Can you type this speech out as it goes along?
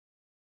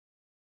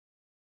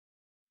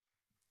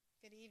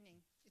Good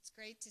evening. It's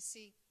great to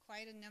see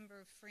quite a number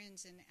of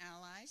friends and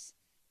allies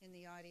in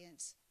the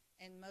audience,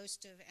 and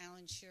most of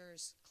Alan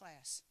Shearer's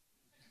class.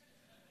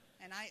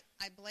 And I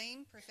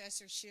blame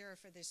Professor Shearer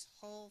for this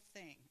whole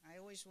thing. I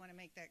always want to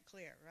make that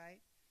clear, right?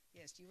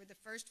 Yes, you were the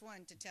first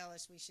one to tell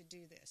us we should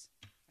do this.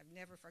 I've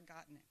never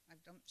forgotten it.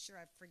 I'm sure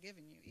I've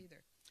forgiven you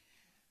either.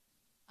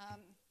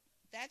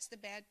 That's the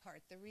bad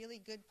part. The really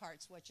good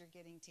part's what you're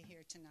getting to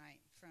hear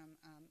tonight from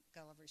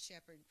Gullivar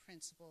Shepard,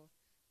 principal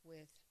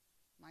with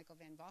Michael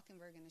Van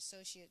Valkenburgh and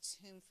Associates,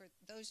 whom, for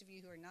those of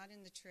you who are not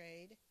in the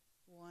trade,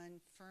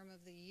 won Firm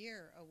of the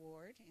Year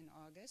award in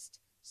August.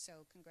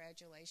 So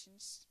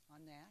congratulations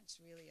on that. It's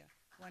really a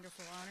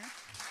wonderful honor.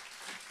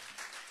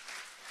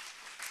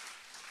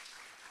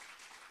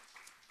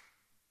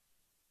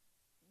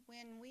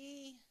 When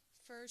we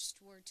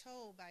first were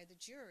told by the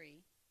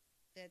jury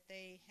that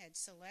they had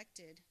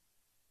selected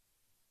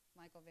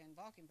Michael Van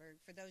Valkenburgh,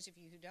 for those of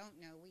you who don't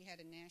know, we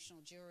had a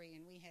national jury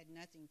and we had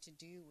nothing to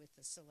do with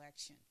the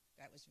selection.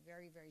 That was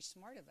very, very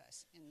smart of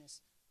us in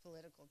this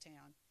political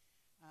town.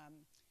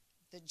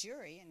 The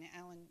jury, and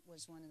Alan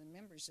was one of the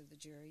members of the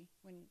jury,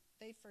 when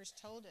they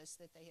first told us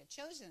that they had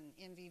chosen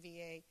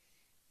MVVA,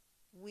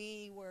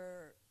 we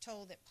were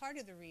told that part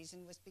of the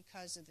reason was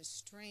because of the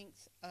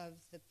strength of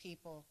the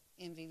people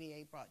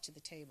MVVA brought to the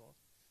table.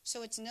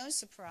 So it's no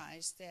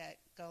surprise that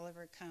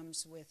Gullivar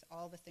comes with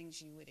all the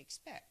things you would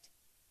expect.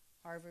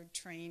 Harvard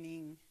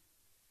training,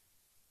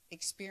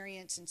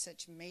 experience in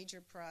such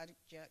major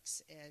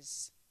projects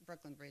as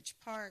Brooklyn Bridge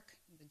Park,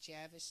 the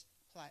Javis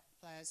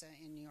Plaza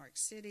in New York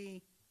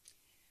City,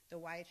 the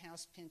White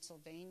House,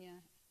 Pennsylvania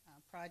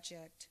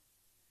project,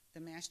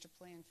 the master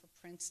plan for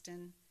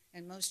Princeton,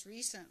 and most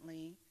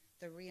recently,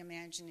 the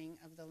reimagining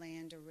of the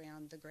land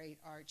around the Great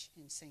Arch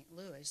in St.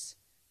 Louis,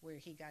 where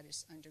he got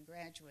his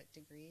undergraduate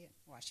degree at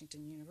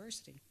Washington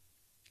University.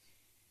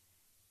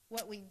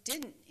 What we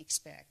didn't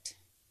expect,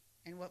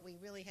 and what we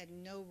really had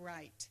no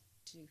right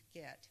to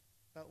get,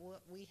 but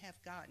what we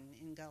have gotten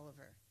in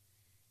Gullivar,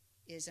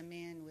 is a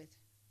man with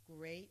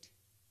great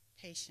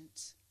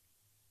patience,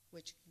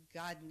 which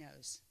God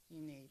knows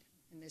you need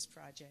in this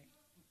project.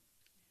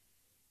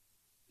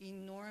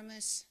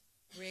 Enormous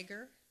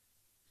rigor.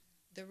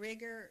 The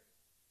rigor,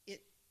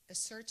 it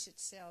asserts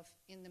itself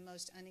in the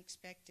most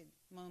unexpected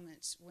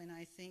moments when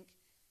I think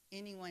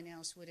anyone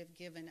else would have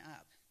given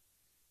up.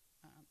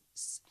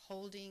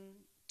 Holding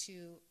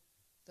to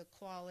the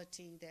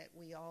quality that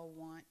we all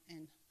want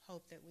and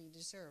hope that we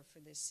deserve for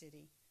this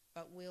city,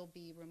 but will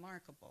be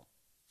remarkable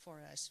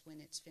for us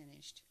when it's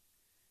finished.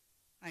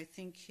 I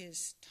think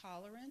his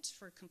tolerance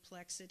for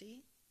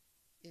complexity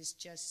is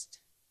just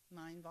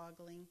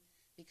mind-boggling,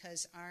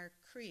 because our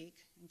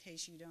creek, in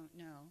case you don't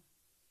know,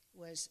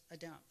 was a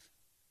dump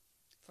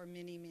for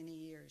many, many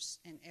years,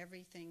 and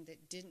everything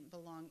that didn't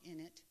belong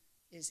in it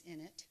is in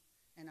it,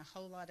 and a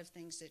whole lot of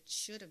things that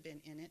should have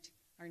been in it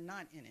are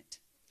not in it.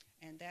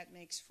 And that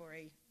makes for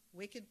a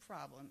wicked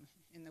problem,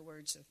 in the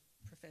words of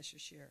Professor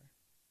Shearer.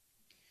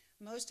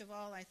 Most of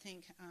all, I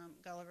think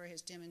Gullivar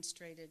has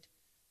demonstrated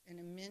an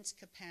immense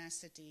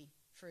capacity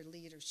for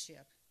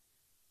leadership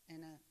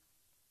and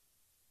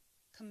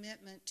a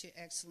commitment to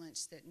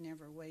excellence that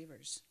never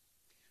wavers.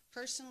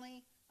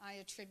 Personally, I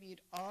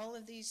attribute all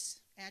of these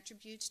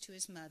attributes to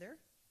his mother,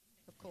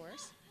 of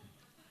course,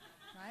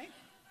 right?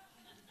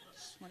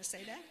 Just want to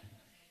say that.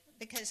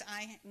 Because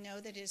I know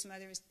that his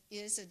mother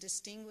is a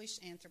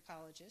distinguished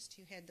anthropologist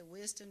who had the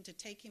wisdom to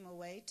take him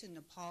away to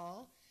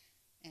Nepal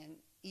and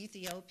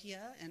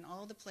Ethiopia and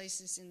all the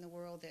places in the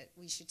world that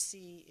we should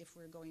see if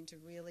we're going to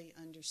really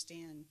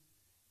understand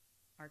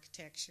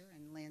architecture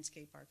and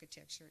landscape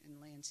architecture and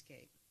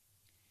landscape.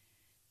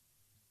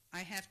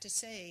 I have to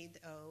say,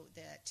 though,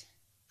 that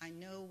I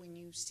know when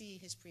you see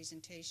his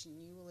presentation,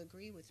 you will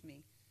agree with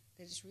me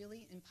that it's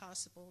really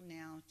impossible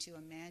now to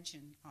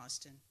imagine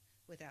Austin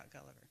without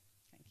Gullivar.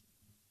 Thank you.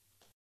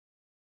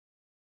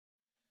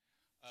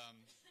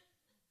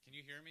 Can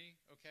you hear me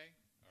okay?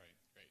 All right,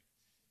 great.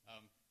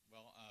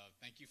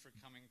 Thank you for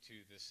coming to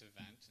this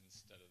event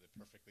instead of the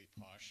perfectly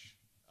posh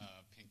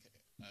pink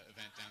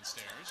event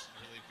downstairs.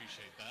 I really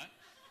appreciate that.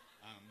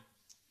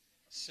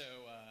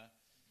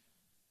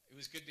 It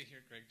was good to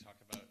hear Greg talk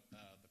about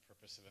the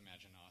purpose of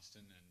Imagine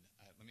Austin, and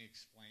let me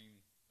explain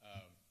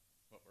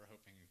what we're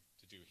hoping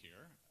to do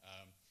here.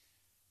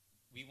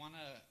 We want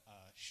to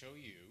show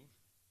you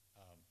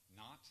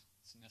not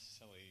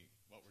necessarily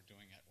what we're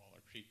doing at Waller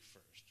Creek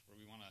first, where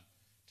we want to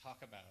talk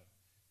about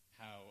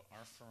how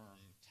our firm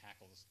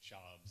tackles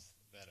jobs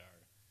that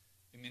are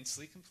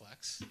immensely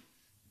complex,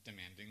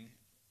 demanding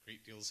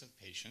great deals of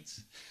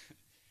patience,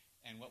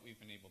 and what we've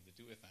been able to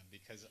do with them,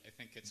 because I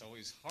think it's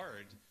always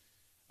hard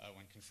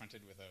when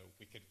confronted with a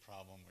wicked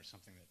problem or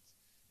something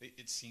that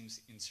it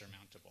seems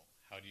insurmountable.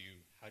 How do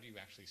you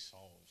actually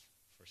solve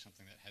for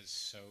something that has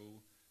so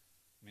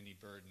many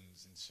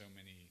burdens and so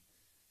many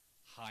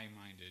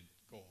high-minded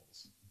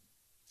goals?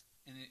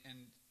 And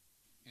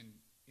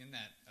in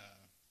that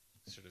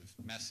sort of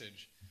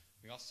message,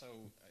 we also,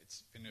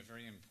 it's been a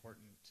very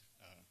important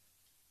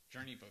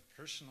journey, both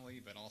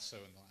personally, but also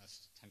in the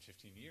last 10,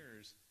 15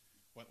 years,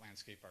 what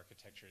landscape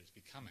architecture is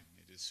becoming.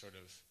 It is sort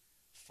of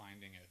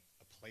finding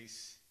a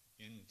place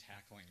in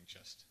tackling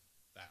just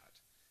that.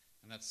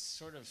 And that's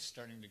sort of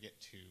starting to get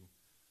to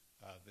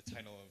the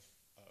title of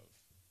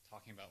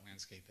talking about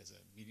landscape as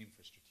a medium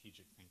for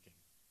strategic thinking.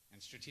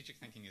 And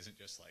strategic thinking isn't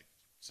just like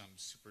some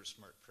super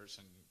smart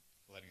person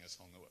letting us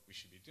all know what we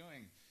should be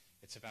doing.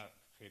 It's about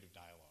creative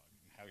dialogue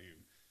and how you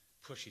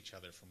push each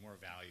other for more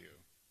value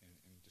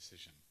in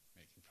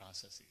decision-making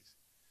processes.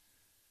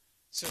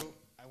 So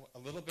a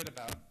little bit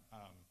about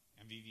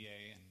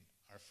MVVA and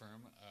our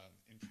firm.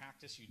 In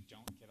practice, you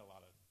don't get a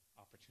lot of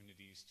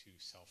opportunities to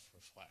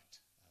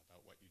self-reflect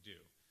about what you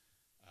do.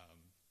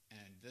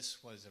 And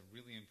this was a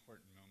really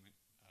important moment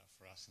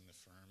for us in the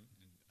firm.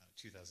 In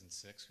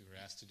 2006, we were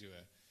asked to do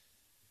an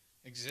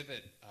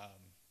exhibit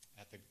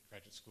at the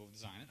Graduate School of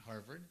Design at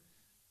Harvard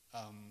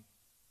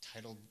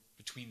titled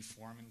Between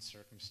Form and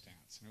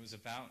Circumstance. And it was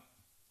about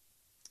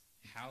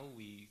how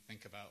we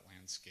think about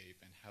landscape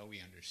and how we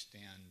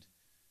understand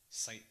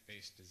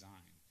site-based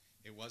design.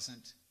 It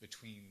wasn't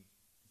between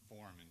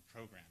form and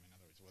program. In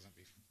other words, it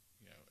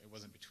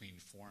wasn't between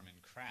form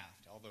and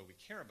craft, although we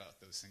care about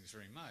those things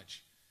very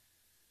much.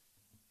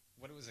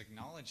 What it was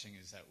acknowledging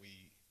is that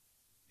we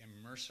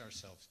immerse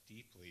ourselves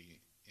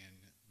deeply in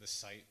the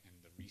site and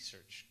the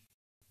research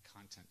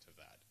content of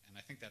that. And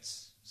I think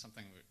that's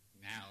something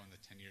now in the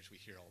 10 years we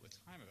hear all the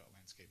time about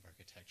landscape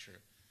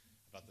architecture,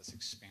 about this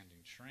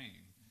expanding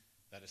terrain,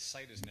 that a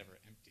site is never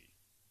empty.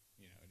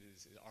 It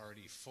is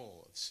already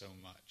full of so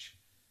much.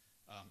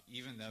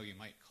 Even though you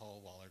might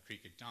call Waller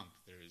Creek a dump,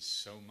 there is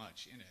so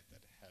much in it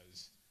that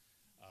has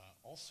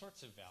all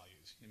sorts of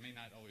values. You may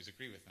not always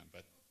agree with them,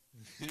 but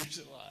there's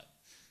a lot.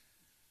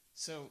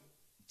 So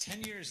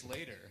 10 years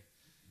later,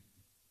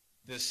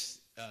 this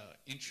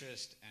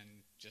interest and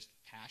just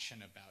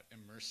passion about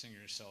immersing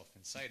yourself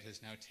in site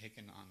has now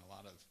taken on a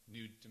lot of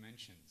new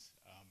dimensions,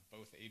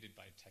 both aided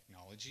by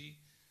technology,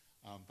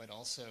 but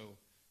also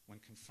when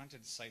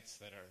confronted sites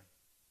that are,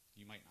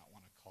 you might not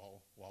want to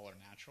call Waller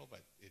natural,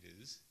 but it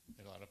is.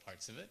 There are a lot of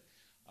parts of it.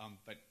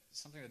 But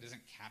something that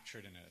isn't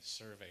captured in a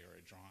survey or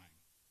a drawing,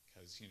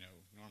 because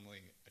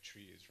normally a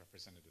tree is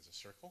represented as a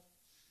circle.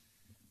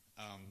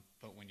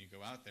 But when you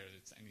go out there,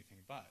 it's anything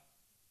but.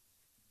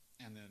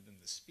 And then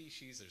the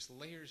species, there's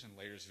layers and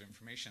layers of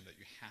information that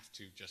you have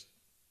to just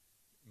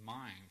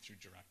mine through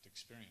direct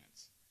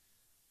experience.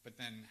 But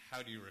then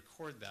how do you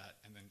record that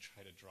and then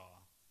try to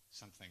draw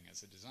something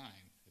as a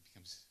design? It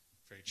becomes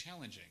very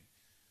challenging.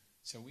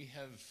 So we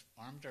have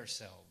armed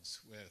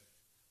ourselves with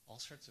all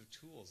sorts of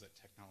tools that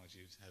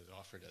technology has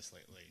offered us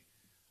lately.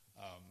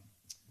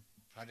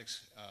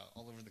 Projects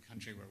all over the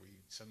country where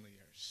we suddenly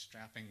are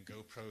strapping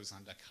GoPros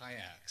onto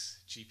kayaks,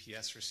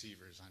 GPS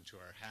receivers onto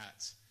our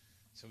hats,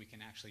 so we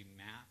can actually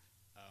map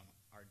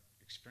our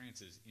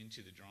experiences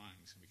into the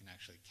drawings, and we can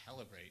actually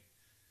calibrate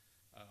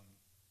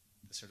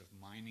the sort of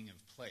mining of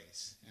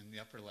place. And the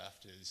upper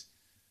left is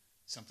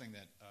something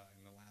that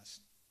in the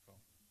last,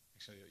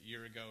 actually a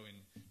year ago in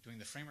doing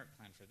the framework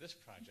plan for this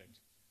project,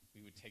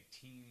 we would take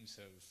teams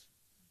of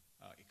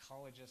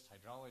ecologists,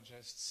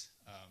 hydrologists,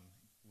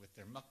 with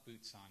their muck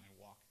boots on and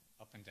walk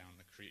up and down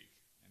the creek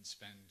and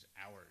spend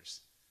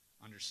hours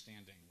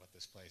understanding what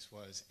this place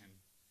was and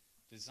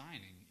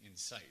designing in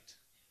sight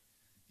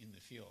in the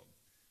field.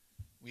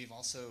 We've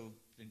also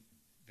been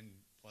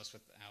blessed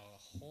with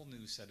a whole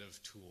new set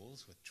of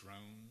tools with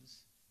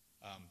drones,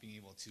 being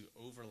able to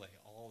overlay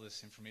all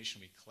this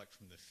information we collect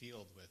from the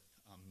field with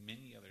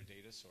many other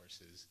data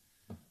sources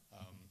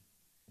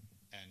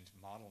and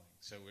modeling.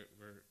 So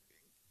we're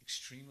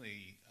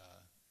extremely,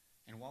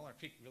 and Waller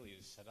Creek really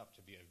is set up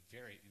to be a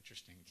very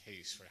interesting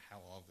case for how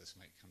all of this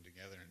might come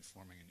together in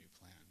forming a new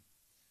plan.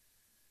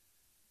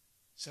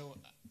 So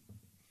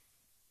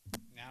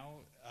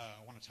now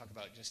I want to talk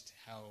about just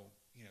how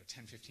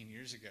 10, 15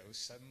 years ago,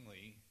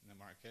 suddenly in the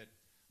market,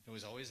 there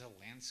was always a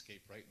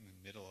landscape right in the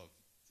middle of,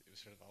 it was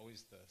sort of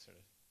always the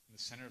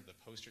center of the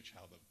poster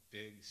child of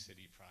big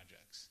city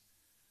projects.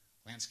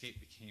 Landscape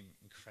became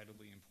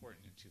incredibly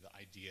important into the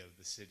idea of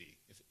the city,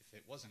 if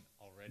it wasn't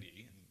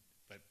already,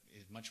 but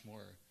is much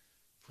more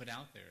put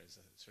out there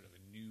as a sort of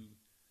a new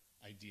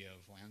idea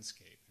of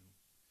landscape. And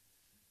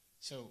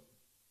so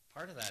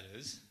part of that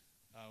is,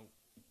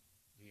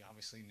 we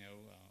obviously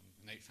know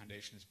the Knight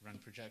Foundation has run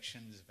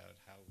projections about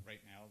how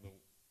right now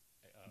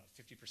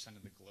 50%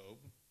 of the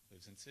globe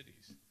lives in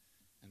cities.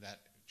 And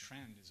that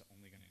trend is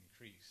only going to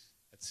increase.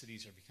 That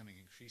cities are becoming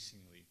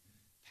increasingly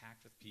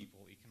packed with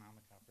people,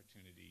 economic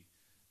opportunity,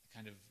 the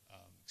kind of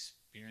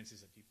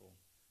experiences that people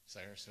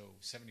desire. So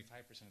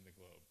 75% of the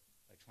globe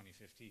by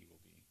 2050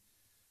 will be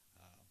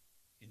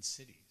in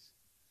cities.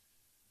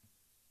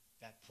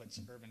 That puts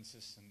urban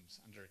systems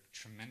under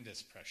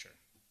tremendous pressure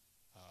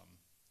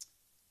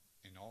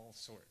in all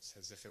sorts,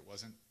 as if it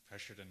wasn't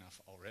pressured enough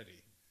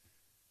already.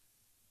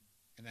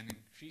 And then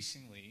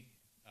increasingly,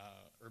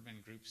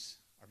 urban groups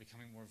are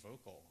becoming more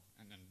vocal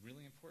and then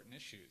really important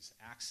issues,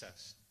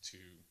 access to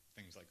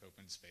things like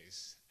open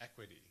space,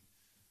 equity,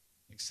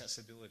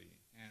 accessibility,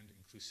 and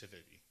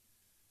inclusivity.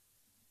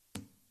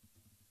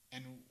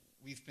 And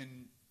we've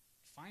been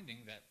finding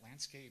that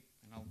landscape,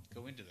 and I'll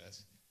go into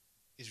this,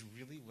 is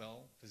really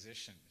well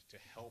positioned to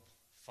help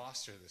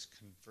foster this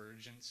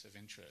convergence of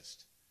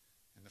interest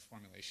and the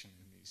formulation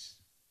in these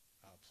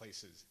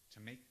places to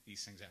make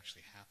these things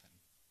actually happen.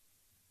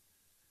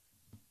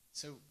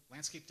 So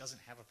landscape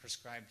doesn't have a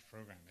prescribed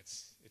program.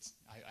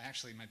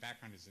 My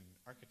background is in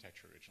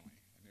architecture originally,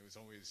 and it was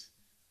always,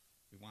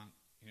 we want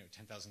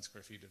 10,000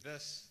 square feet of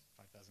this,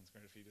 5,000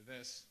 square feet of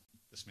this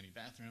many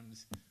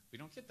bathrooms. We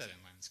don't get that in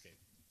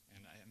landscape,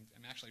 and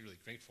I'm actually really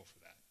grateful for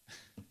that.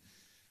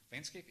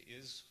 Landscape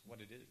is what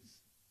it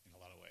is in a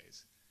lot of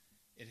ways.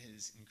 It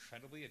is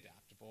incredibly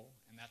adaptable,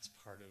 and that's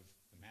part of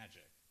the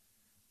magic.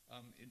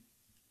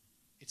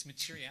 Its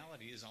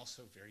materiality is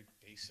also very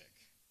basic.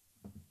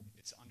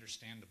 It's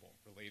understandable,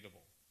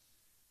 relatable.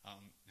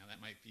 Now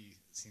that might be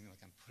seeming like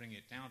I'm putting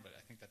it down, but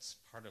I think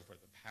that's part of where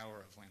the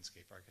power of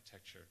landscape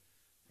architecture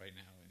right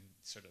now and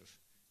sort of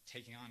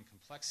taking on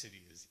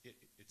complexity is it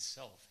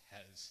itself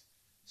has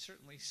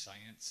certainly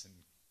science and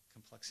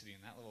complexity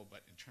in that level,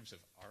 but in terms of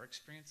our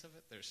experience of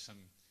it, there's some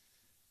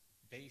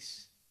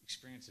base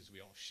experiences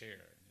we all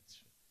share,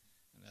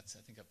 and that's,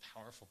 I think, a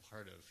powerful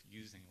part of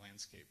using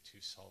landscape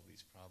to solve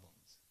these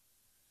problems.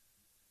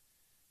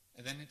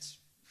 And then it's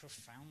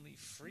profoundly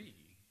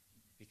free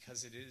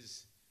because it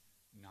is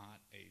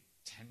not a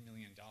 $10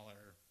 million,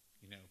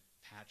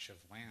 patch of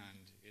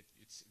land.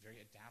 It's very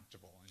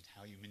adaptable in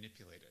how you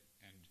manipulate it.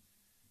 And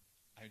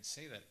I would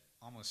say that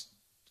almost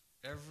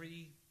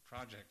every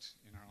project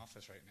in our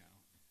office right now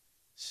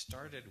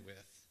started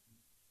with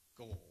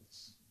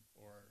goals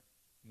or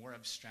more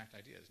abstract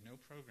ideas, no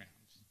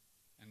programs.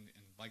 And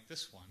like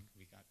this one,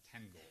 we got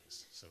 10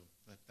 goals. So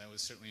that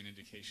was certainly an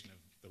indication of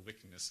the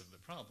wickedness of the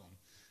problem.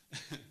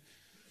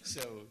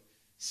 So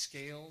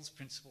scales,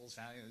 principles,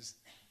 values,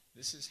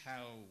 this is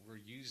how we're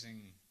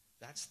using,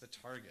 that's the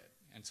target.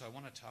 And so I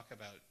want to talk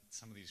about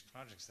some of these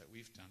projects that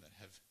we've done that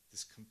have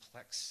this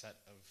complex set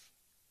of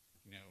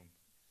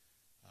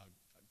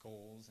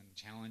goals and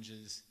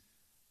challenges,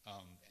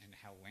 and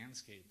how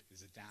landscape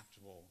is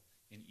adaptable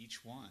in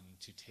each one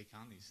to take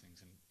on these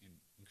things in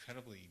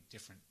incredibly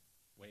different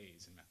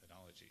ways and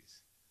methodologies.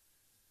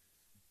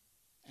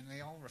 And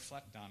they all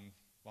reflect on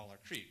Waller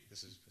Creek.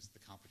 This was the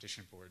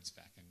competition boards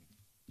back in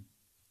a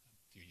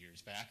few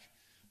years back.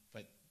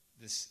 But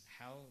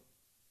how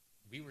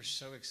we were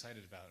so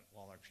excited about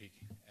Waller Creek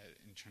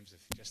in terms of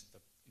just the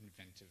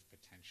inventive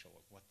potential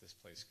of what this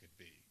place could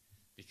be.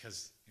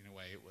 Because in a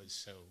way it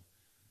was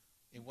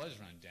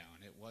run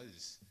down.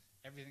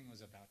 Everything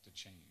was about to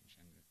change.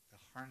 And to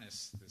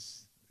harness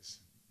this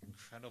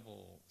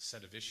incredible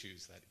set of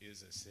issues that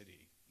is a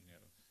city,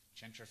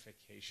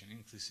 gentrification,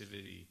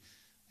 inclusivity,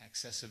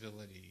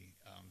 accessibility,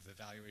 the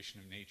valuation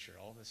of nature,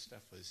 all this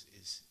stuff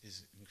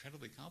is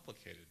incredibly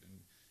complicated. And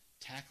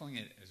tackling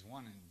it as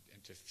one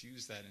and to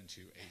fuse that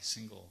into a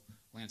single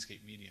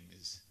landscape medium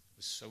was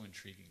so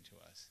intriguing to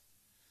us.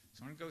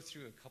 So I'm going to go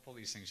through a couple of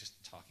these things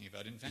just talking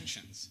about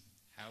inventions,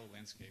 how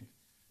landscape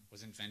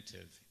was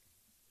inventive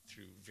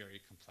through very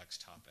complex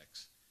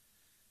topics.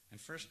 And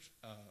first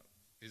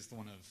is the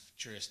one of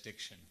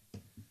jurisdiction.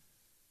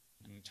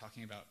 I'm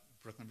talking about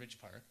Brooklyn Bridge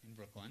Park in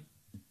Brooklyn.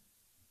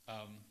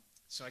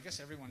 So I guess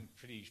everyone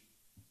pretty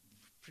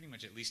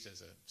much, at least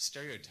as a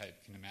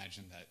stereotype, can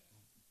imagine that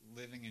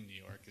living in New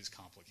York is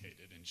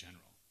complicated in general.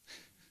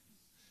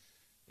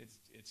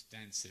 It's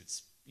dense,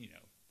 it's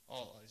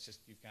just,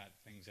 you've got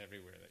things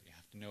everywhere that you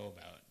have to know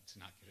about to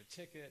not get a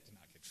ticket, to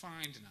not get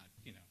fined, to not,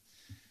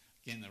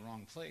 get in the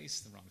wrong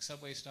place, the wrong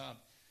subway stop.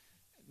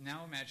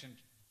 Now imagine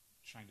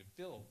trying to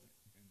build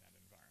in that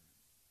environment.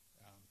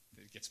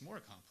 It gets more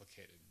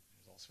complicated.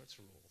 There's all sorts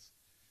of rules.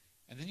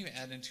 And then you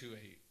add into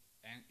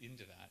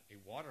that a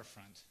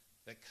waterfront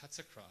that cuts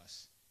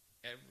across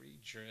every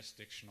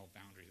jurisdictional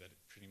boundary that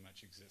pretty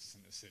much exists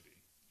in the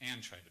city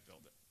and try to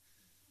build it.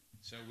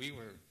 So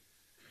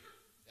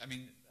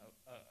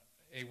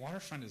a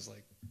waterfront is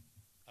like,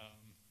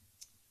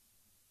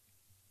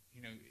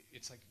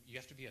 it's like you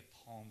have to be a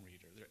palm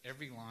reader.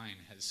 Every line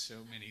has so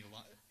many,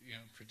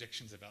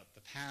 predictions about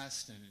the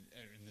past and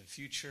in the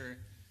future.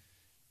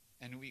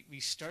 And we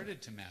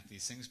started to map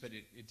these things, but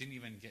it didn't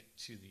even get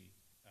to the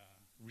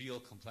real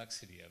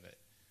complexity of it,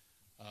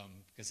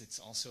 because it's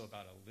also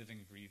about a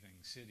living,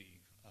 breathing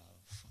city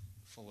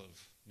full of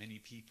many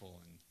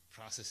people and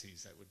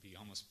processes that would be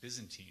almost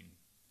Byzantine,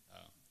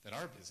 that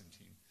are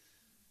Byzantine.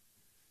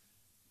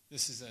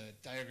 This is a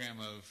diagram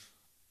of,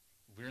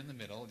 we're in the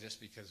middle just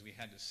because we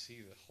had to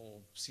see the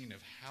whole scene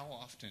of how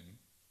often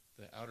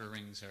the outer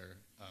rings are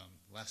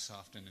less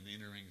often and the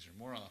inner rings are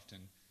more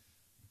often,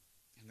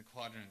 and the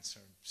quadrants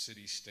are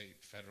city, state,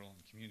 federal,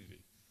 and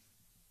community.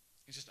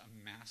 It's just a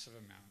massive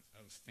amount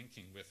of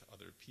thinking with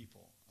other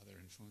people, other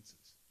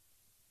influences.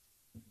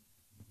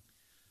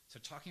 So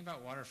talking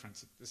about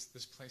waterfronts,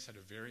 this place had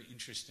a very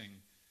interesting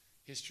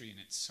history, and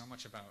it's so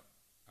much about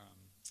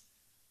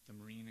the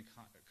marine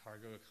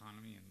cargo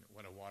economy and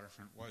what a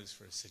waterfront was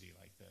for a city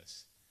like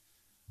this.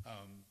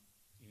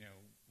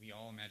 We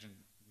all imagine,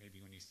 maybe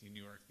when you see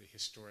New York, the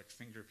historic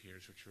finger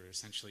piers, which were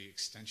essentially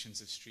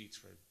extensions of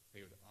streets where they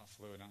would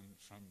offload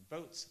from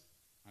boats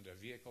onto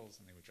vehicles,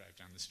 and they would drive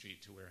down the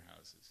street to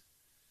warehouses.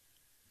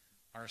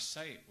 Our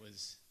site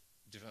was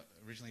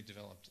originally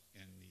developed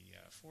in the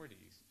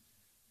 40s,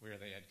 where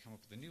they had come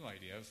up with a new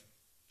idea of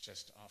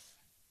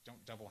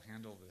don't double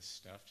handle this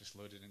stuff, just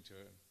load it into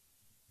a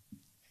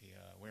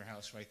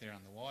warehouse right there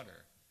on the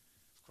water.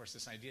 Of course,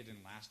 this idea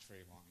didn't last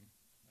very long.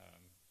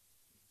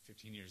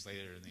 15 years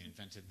later, they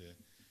invented the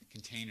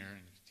container,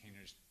 and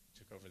containers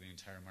took over the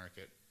entire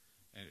market,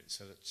 and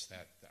so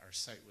that our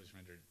site was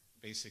rendered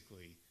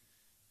basically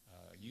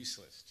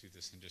useless to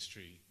this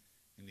industry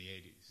in the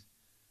 80s.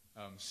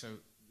 So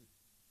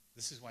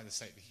this is why the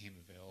site became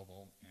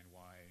available and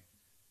why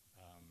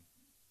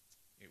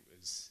it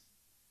was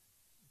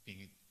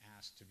being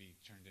asked to be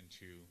turned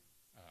into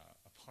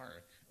a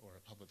park or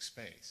a public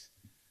space.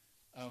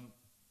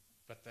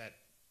 But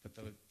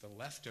the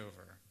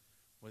leftover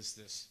was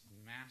this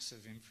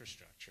massive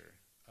infrastructure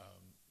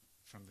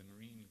from the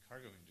marine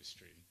cargo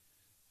industry,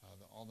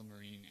 all the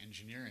marine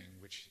engineering,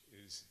 which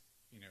is,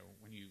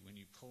 when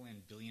you pull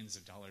in billions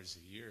of dollars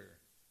a year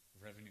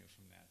of revenue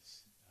from that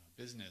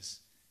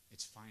business,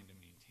 it's fine to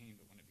maintain,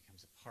 but when it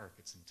becomes a park,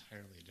 it's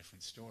entirely a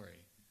different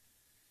story.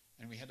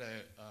 And we had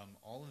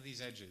all of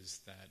these edges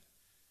that,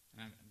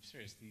 and I'm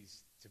serious,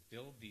 to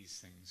build these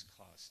things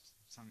cost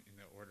some in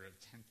the order of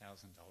 $10,000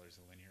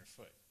 a linear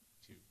foot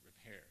to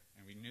repair.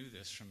 And we knew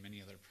this from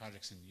many other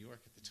projects in New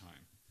York at the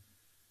time.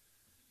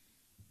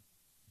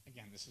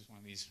 Again, this is one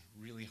of these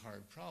really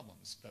hard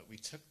problems, but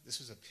this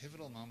was a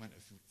pivotal moment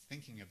of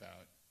thinking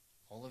about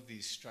all of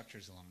these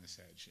structures along this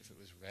edge. If it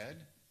was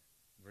red,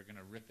 we're going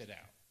to rip it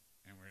out,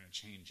 and we're going to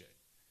change it.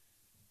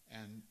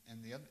 And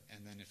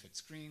then if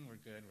it's green, we're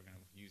good. We're going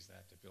to use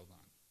that to build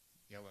on.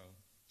 Yellow,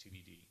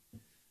 TBD.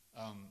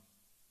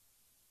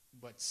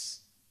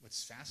 What's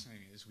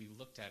fascinating is we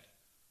looked at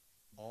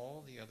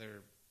all the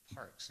other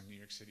parks in New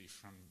York City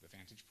from the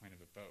vantage point of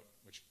a boat,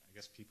 which I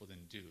guess people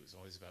didn't do. It was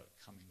always about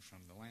coming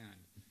from the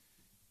land.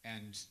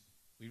 And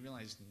we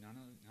realized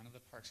none of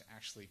the parks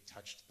actually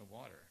touched the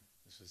water.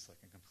 This was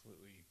like a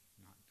completely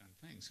not done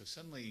thing. So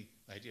suddenly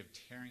the idea of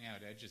tearing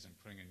out edges and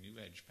putting a new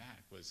edge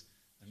back was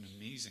an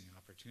amazing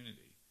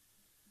opportunity.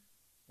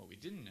 What we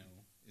didn't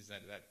know is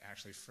that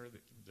actually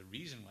the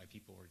reason why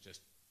people were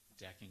just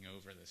decking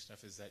over this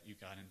stuff is that you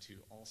got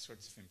into all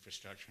sorts of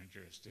infrastructure and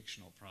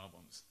jurisdictional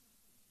problems.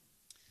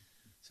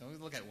 So we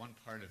look at one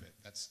part of it.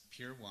 That's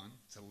Pier 1.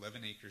 It's an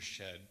 11-acre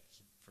shed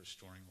for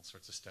storing all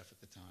sorts of stuff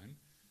at the time.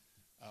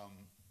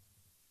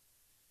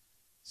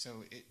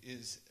 So it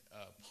is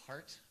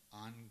part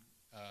on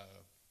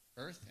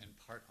earth and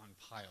part on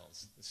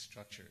piles, the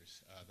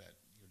structures that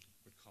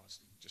would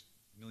cost just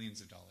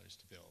millions of dollars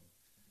to build.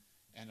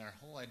 And our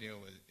whole idea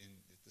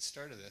at the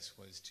start of this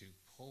was to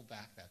pull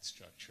back that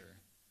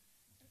structure,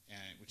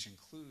 which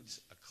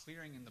includes a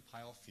clearing in the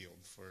pile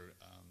field for,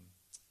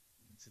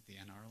 is it the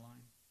NR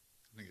line?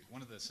 I think it's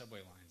one of the subway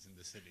lines in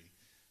the city,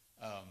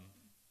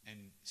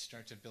 and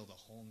start to build a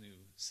whole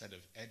new set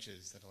of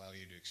edges that allow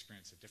you to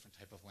experience a different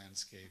type of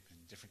landscape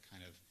and different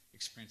kind of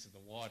experience of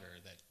the water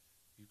that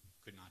you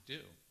could not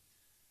do.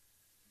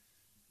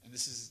 And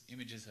this is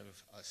images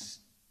of us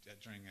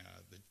during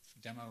the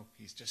demo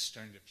piece, just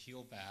starting to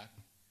peel back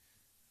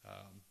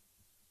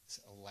this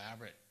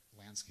elaborate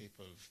landscape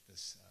of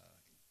this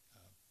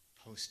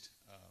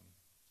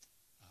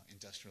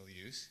post-industrial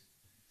use.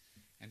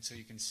 And so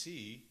you can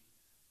see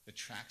the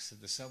tracks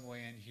of the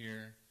subway in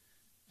here,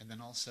 and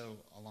then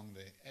also along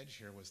the edge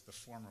here was the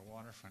former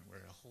waterfront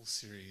where a whole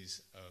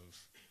series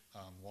of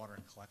water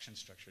collection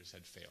structures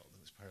had failed. It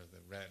was part of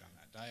the red on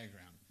that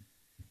diagram.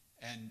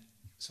 And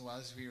so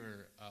as we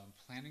were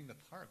planning the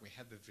park, we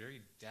had to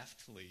very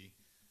deftly,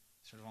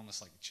 sort of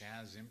almost like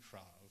jazz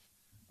improv,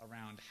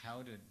 around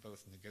how to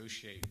both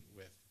negotiate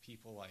with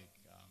people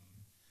like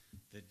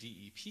the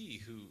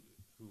DEP who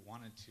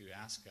wanted to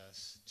ask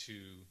us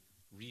to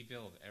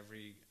rebuild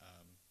every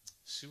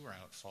sewer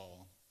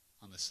outfall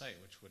on the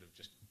site, which would have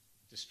just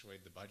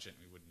destroyed the budget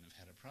and we wouldn't have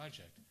had a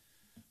project,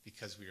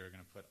 because we were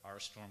going to put our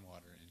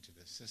stormwater into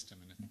the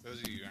system. And if those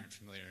of you who aren't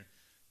familiar,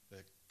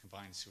 the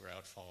combined sewer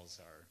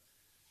outfalls are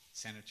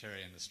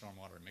sanitary and the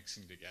stormwater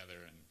mixing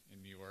together. And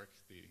in New York,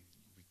 we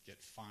get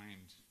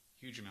fined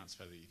huge amounts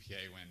by the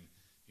EPA when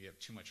you have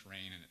too much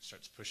rain and it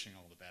starts pushing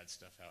all the bad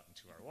stuff out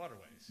into our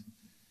waterways.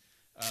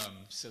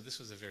 So this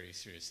was a very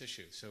serious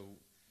issue. So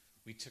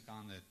we took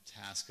on the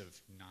task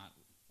of not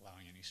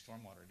allowing any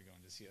stormwater to go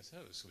into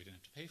CSOs, so we didn't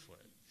have to pay for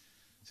it.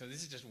 So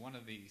this is just one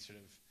of the sort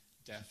of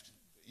deft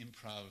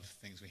improv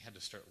things we had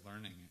to start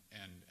learning,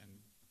 and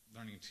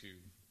learning to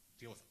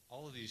deal with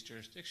all of these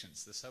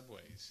jurisdictions. The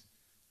subways,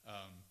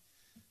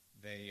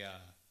 they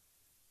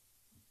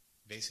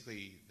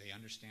basically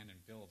understand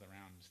and build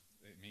around.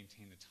 They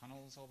maintain the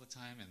tunnels all the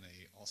time, and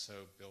they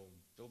also build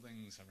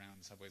buildings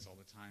around subways all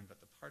the time. But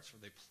the parts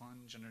where they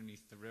plunge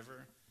underneath the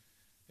river,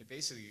 they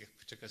basically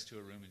took us to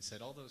a room and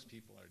said, all those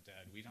people are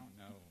dead. We don't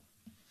know.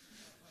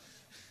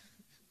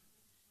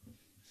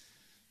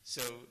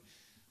 So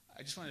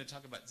I just wanted to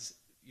talk about this,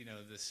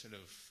 this sort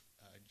of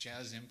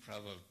jazz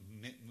improv of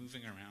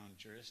moving around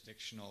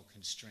jurisdictional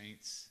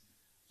constraints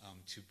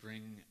to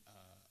bring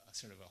a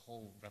sort of a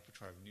whole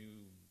repertoire of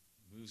new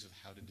moves of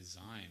how to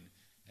design.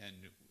 And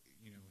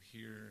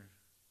here,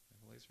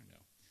 the laser,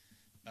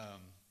 no.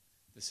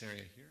 This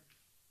area here,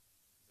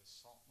 the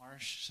salt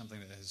marsh, something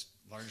that has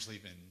largely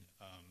been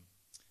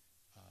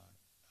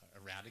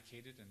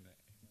eradicated in the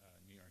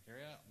New York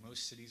area.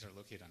 Most cities are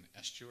located on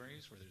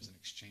estuaries where there's an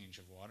exchange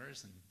of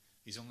waters, and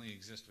these only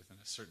exist within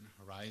a certain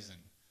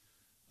horizon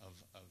of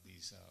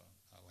these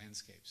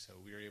landscapes. So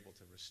we were able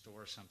to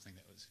restore something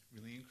that was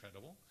really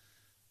incredible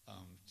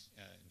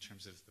in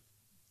terms of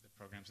the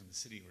programs in the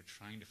city. We're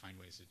trying to find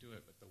ways to do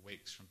it, but the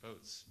wakes from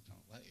boats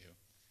don't let you.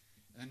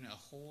 And then a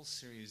whole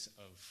series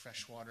of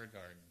freshwater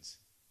gardens.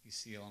 You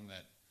see along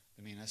the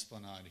main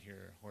esplanade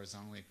here,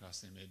 horizontally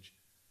across the image.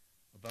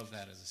 Above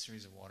that is a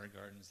series of water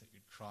gardens that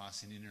you'd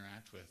cross and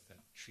interact with that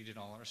treated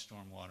all our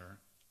stormwater,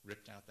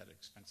 ripped out that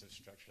expensive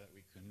structure that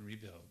we couldn't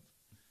rebuild,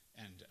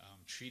 and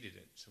treated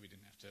it so we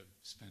didn't have to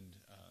spend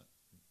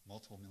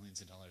multiple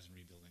millions of dollars in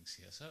rebuilding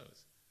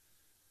CSOs.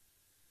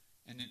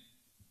 And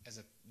as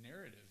a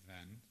narrative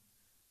then,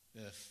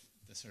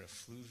 the sort of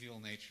fluvial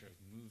nature of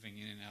moving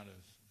in and out of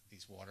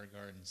these water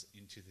gardens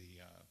into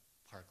the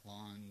park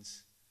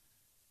lawns,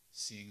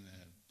 seeing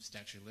the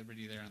Statue of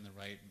Liberty there on the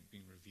right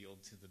being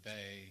revealed to the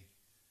bay,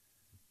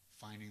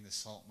 finding the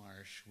salt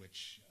marsh,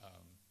 which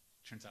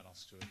turns out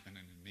also to have been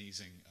an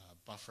amazing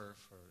buffer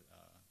for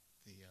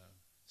the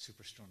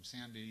Superstorm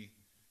Sandy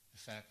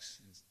effects.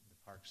 And the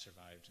park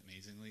survived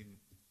amazingly,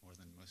 more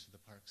than most of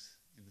the parks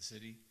in the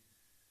city.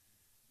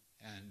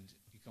 And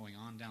going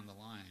on down the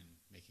line,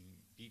 making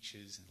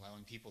beaches and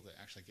allowing people to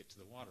actually get to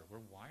the water.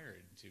 We're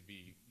wired to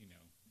be,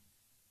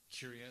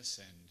 curious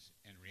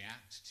and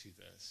react to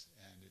this.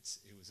 And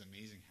it was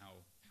amazing how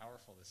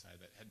powerful this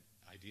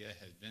idea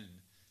had been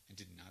and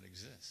did not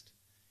exist,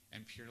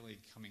 and purely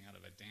coming out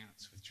of a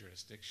dance with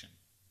jurisdiction.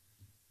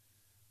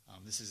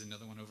 This is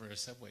another one over a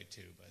subway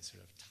tube, a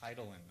sort of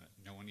tidal inlet.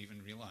 No one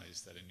even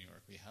realized that in New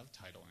York we have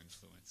tidal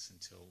influence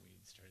until we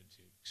started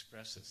to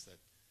express this, that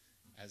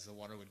as the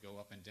water would go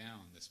up and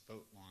down, this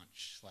boat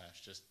launch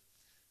 / just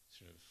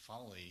sort of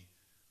folly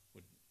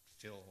would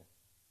fill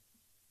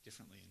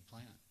differently in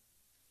plan.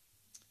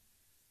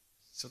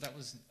 So that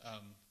was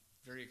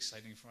very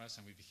exciting for us,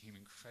 and we became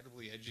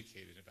incredibly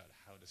educated about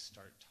how to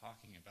start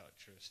talking about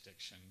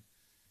jurisdiction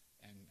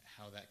and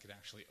how that could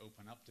actually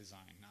open up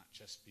design, not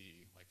just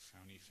be like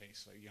frowny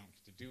face, like you don't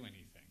get to do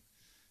anything.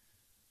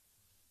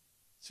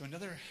 So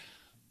another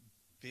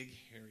big,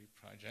 hairy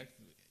project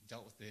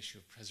dealt with the issue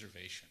of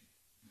preservation.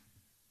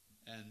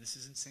 And this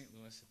is in St.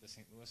 Louis at the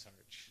St. Louis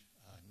Arch.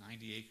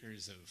 90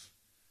 acres of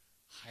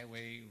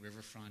highway,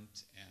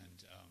 riverfront,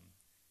 and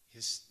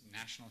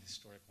National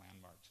Historic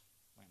Landmark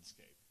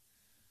landscape.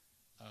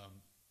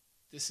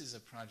 This is a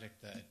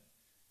project that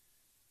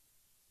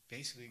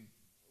basically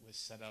was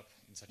set up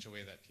in such a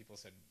way that people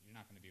said, you're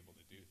not going to be able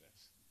to do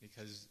this.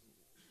 Because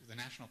the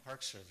National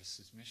Park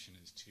Service's mission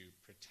is to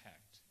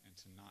protect and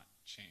to not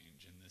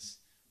change. And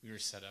we were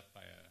set up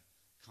by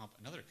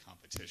another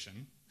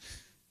competition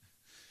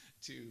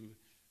to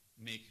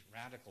make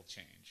radical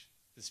change.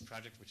 This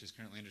project, which is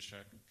currently under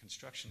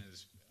construction,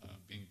 is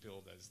being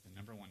billed as the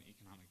 #1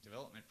 economic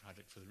development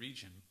project for the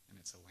region, and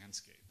it's a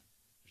landscape.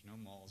 There's no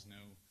malls,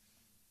 no,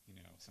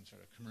 some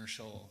sort of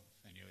commercial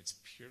venue. It's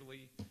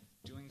purely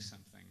doing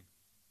something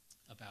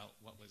about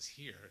what was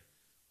here,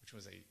 which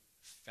was a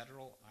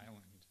federal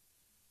island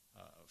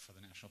for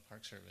the National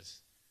Park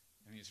Service.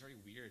 I mean, it's very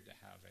weird to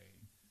have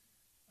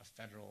a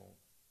federal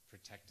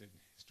protected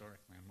historic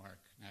landmark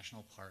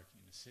national park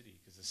in a city,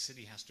 because the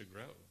city has to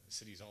grow. The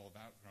city's all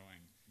about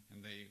growing,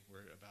 and they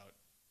were about,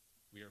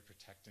 we are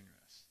protecting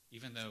this.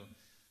 Even though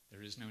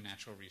there is no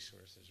natural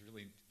resource, there's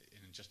really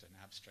just an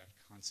abstract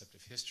concept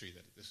of history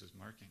that this was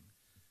marking.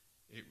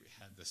 It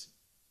had this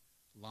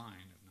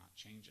line of not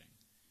changing.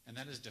 And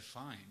that is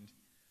defined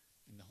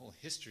in the whole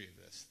history of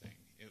this thing.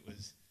 It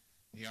was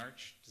the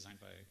arch, designed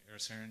by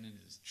Eros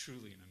Saarinen, is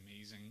truly an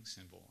amazing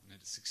symbol, and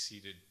it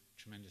succeeded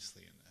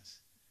tremendously in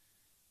this.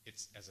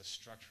 It's, as a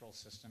structural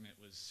system, it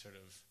was sort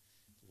of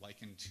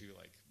likened to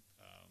like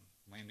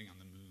landing on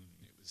the moon.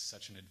 It was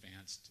such an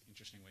advanced,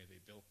 interesting way they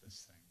built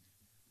this thing.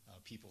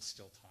 People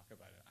still talk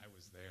about it. I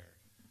was there.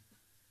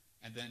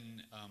 And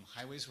then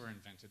highways were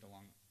invented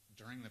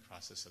during the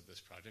process of this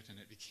project, and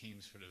it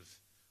became sort of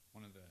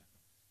one of the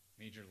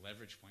major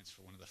leverage points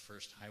for one of the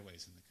first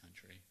highways in the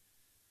country.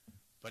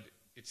 But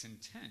its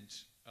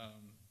intent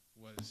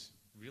was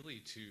really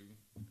to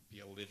be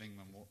a living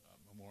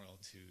memorial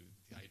to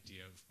the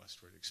idea of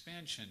westward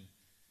expansion,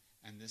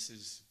 and this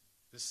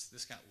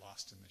got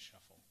lost in the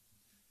shuffle.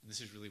 And this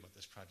is really what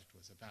this project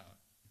was about.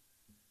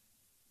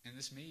 And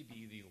this may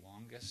be the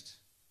longest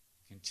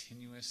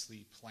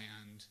continuously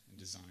planned and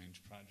designed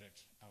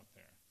project out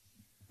there.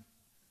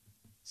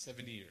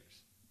 70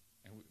 years.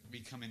 And we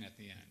come in at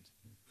the end,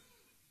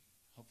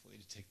 hopefully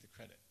to take the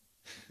credit.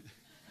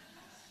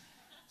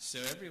 So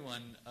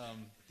everyone,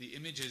 the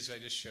images I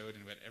just showed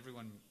and what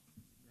everyone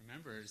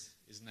remembers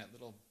is in that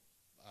little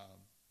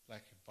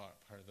black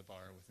part of the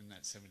bar within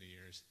that 70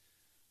 years.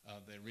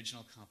 The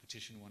original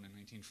competition won in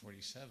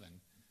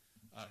 1947.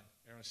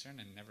 Eero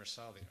Saarinen never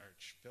saw the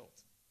arch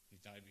built. He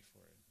died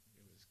before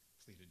it was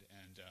completed,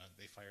 and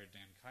they fired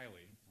Dan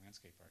Kiley,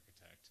 landscape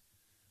architect.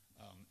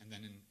 And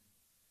then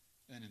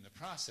in the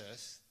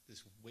process,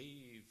 this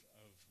wave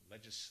of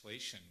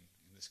legislation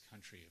in this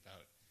country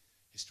about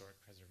historic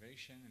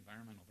preservation,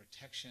 environmental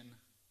protection,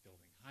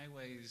 building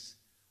highways,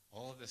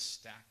 all of this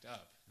stacked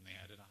up, and they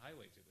added a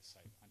highway to the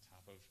site on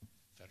top of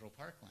federal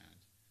parkland.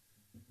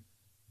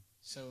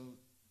 So,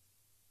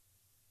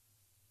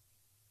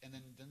 and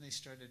then they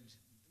started,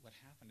 what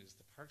happened is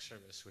the Park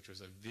Service, which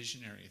was a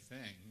visionary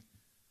thing,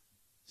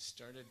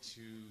 started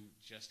to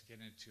just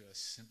get into a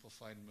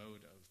simplified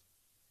mode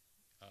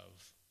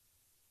of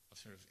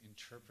sort of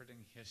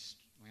interpreting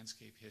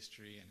landscape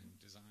history and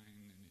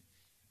design,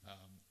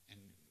 and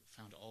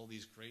found all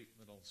these great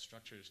little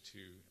structures to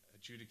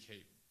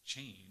adjudicate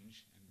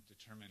change and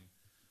determine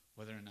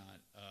whether or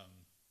not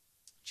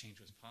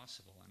change was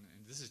possible.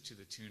 And this is to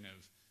the tune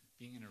of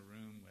being in a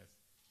room with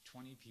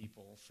 20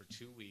 people for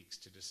 2 weeks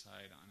to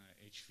decide on an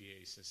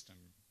HVA system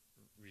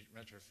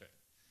retrofit.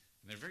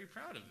 And they're very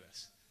proud of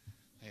this.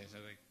 So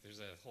there's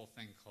a whole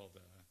thing called,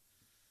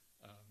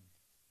 I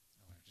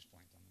just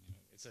blanked on the name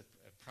of it. It's a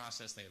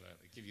process. They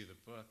give you the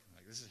book.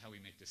 Like, this is how we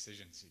make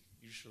decisions. You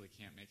usually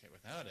can't make it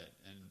without it.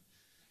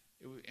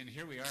 And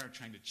here we are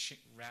trying to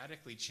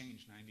radically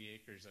change 90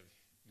 acres of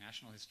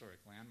National Historic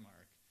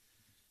Landmark.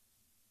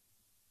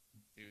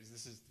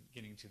 This is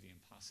getting to the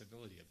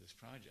impossibility of this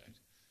project.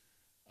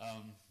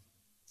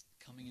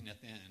 Coming in at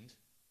the end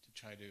to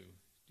try to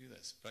do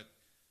this. But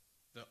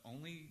the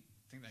only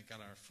thing that got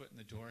our foot in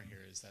the door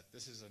here is that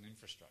this is an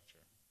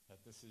infrastructure.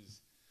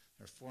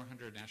 There are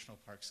 400 national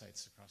park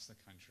sites across the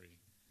country.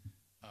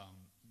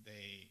 And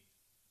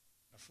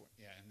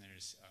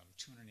there's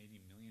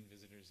 280 million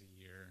visitors a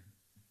year.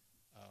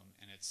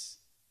 And it's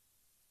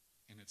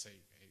a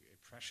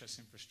precious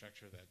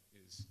infrastructure that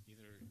is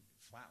either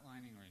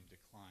flatlining or in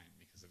decline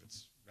because of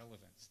its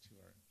relevance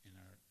in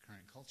our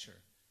current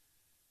culture.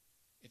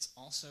 It's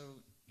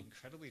also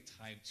incredibly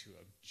tied to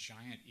a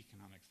giant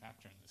economic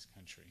factor in this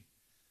country.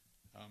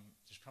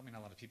 There's probably not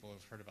a lot of people who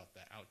have heard about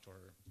the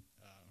outdoor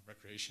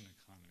recreation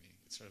economy.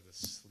 It's sort of the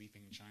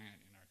sleeping giant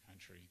in our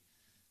country.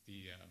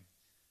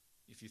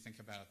 If you think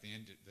about the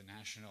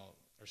annual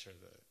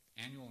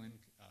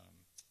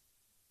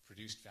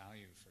produced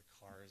value for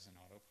cars and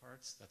auto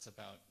parts, that's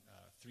about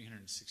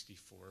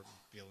 $364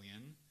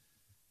 billion.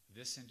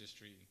 This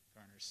industry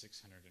garners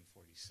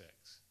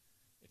 646.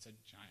 It's a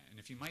giant. And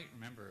if you might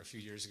remember, a few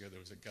years ago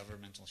there was a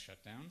governmental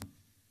shutdown.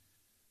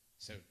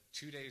 So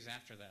 2 days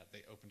after that,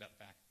 they opened up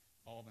back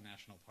all the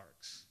national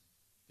parks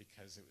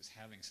because it was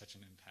having such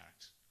an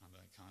impact on the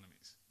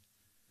economies.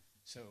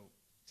 So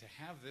to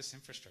have this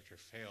infrastructure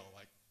fail,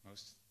 like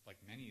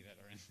many that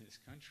are in this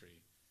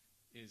country,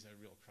 is a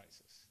real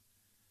crisis.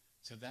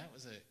 So that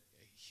was a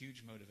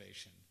huge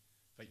motivation.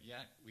 But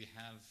yet we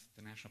have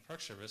the National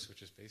Park Service,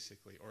 which is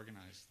basically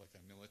organized like a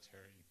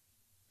military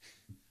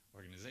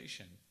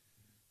organization.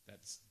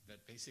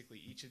 That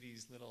basically each of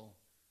these little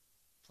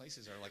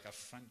places are like a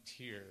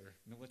frontier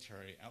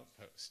military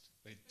outpost.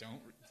 They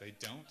don't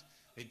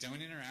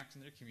interact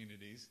in their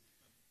communities,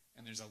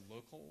 and there's a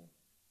local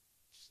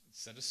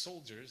set of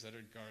soldiers that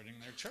are guarding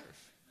their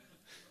turf.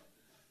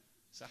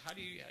 So how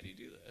do you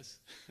do this?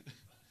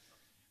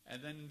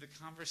 And then the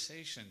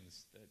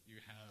conversations that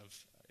you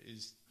have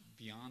is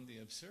beyond the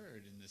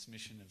absurd in this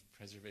mission of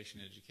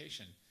preservation and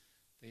education.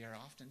 They are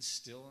often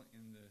still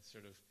in the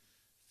sort of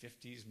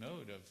 50s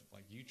mode of,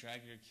 like, you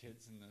drag your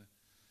kids in the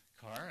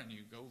car and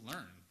you go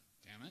learn,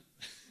 damn it.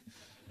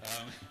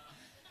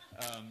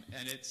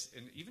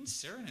 And even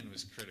Saarinen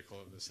was critical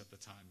of this at the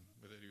time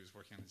that he was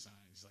working on design.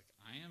 He's like,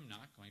 I am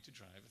not going to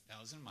drive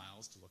 1,000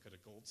 miles to look at a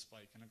gold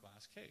spike in a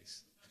glass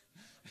case.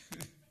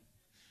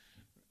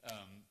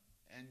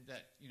 And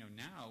that,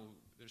 now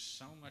there's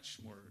so much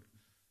more,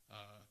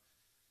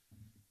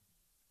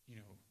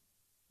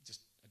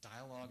 just a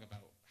dialogue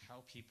about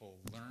how people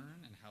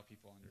learn and how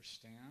people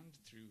understand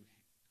through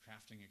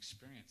crafting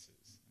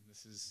experiences. And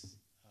this is,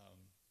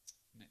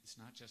 it's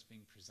not just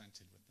being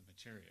presented with the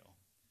material.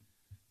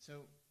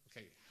 So,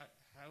 okay,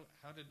 how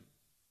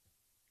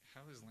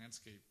is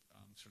landscape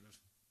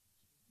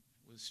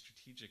was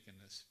strategic in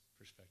this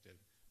perspective?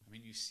 I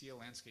mean, you see a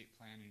landscape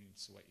plan and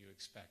it's what you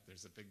expect.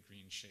 There's a big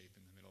green shape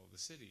in the middle of the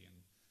city,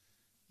 and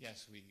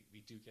yes, we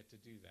do get to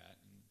do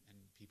that,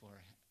 and people are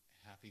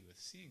happy with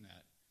seeing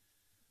that.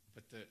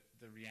 But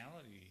the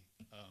reality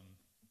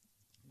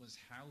was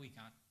how we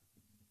got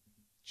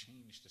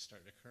change to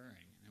start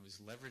occurring, and it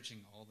was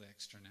leveraging all the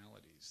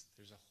externalities.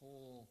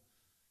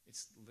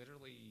 It's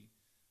literally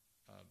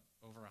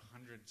over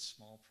 100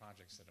 small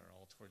projects that are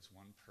all towards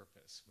one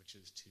purpose, which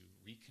is to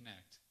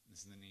reconnect,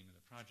 this is the name of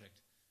the project,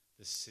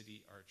 the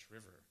City Arch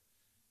River.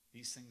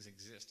 These things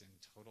exist in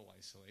total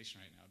isolation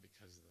right now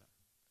because of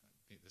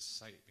the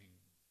site being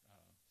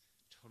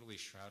totally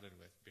shrouded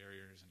with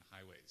barriers and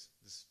highways.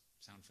 Does this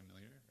sound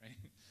familiar, right?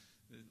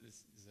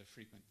 This is a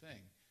frequent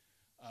thing.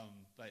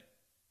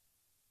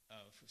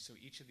 So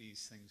each of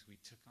these things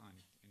we took on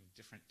in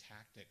different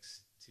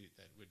tactics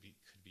that could be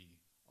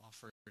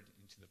offered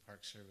into the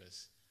Park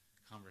Service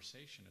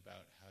conversation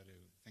about how to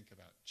think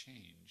about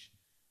change.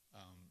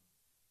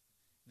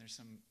 And there's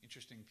some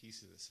interesting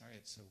pieces. Sorry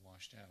it's so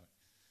washed out.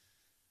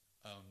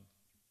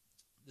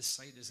 The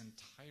site is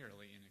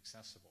entirely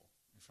inaccessible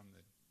from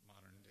the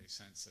modern day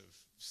sense of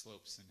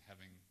slopes and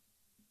having,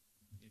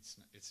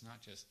 it's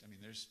not just, I mean,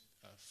 there's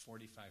a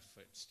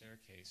 45-foot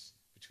staircase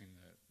between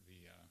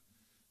the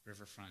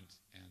riverfront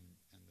and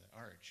the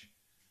arch.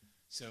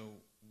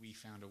 So we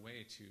found a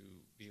way to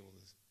be able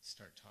to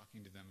start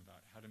talking to them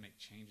about how to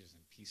make changes in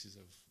pieces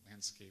of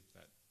landscape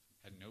that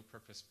had no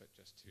purpose but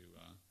just to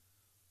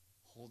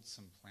hold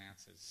some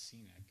plants as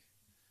scenic,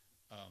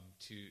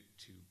 to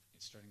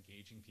start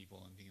engaging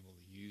people and being able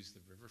to use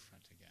the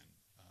riverfront again.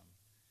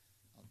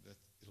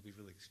 It'll be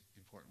really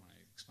important when I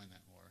explain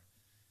that more.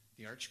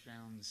 The arch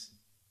grounds,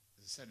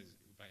 as I said, is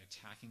by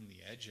attacking the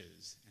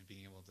edges and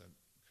being able to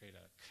create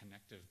a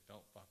connective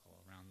belt buckle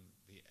around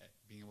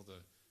being able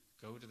to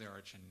go to the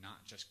arch and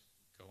not just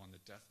go on the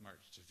death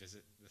march to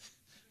visit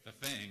the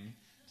thing,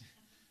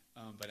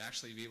 but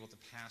actually be able to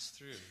pass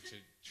through,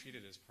 to treat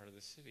it as part of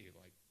the city,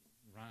 like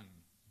run,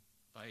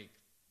 bike,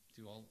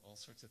 do all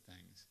sorts of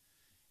things.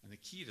 And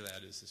the key to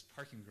that is this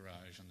parking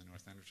garage on the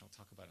north end, which I'll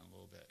talk about in a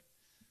little bit.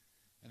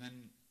 And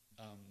then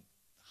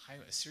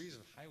a series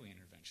of highway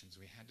interventions.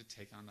 We had to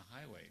take on the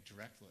highway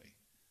directly.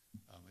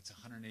 It's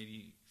 180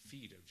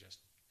 feet of just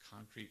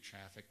concrete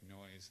traffic,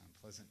 noise,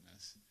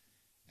 unpleasantness.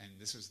 And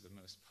this was the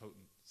most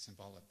potent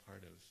symbolic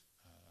part of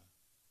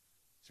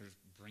sort of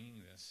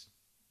bringing this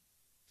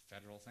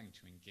federal thing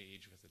to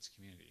engage with its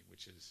community,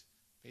 which is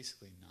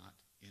basically not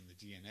in the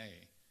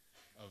DNA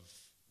of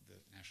the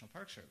National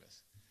Park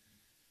Service.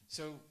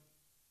 So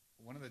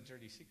one of the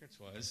dirty secrets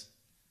was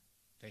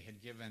they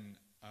had given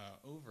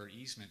over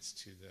easements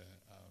to the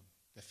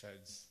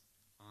feds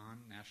on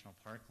national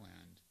park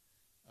land,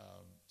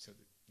 so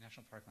the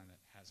national park land that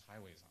has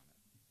highways on it.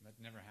 That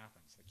never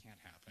happens. That can't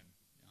happen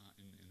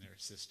in their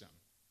system.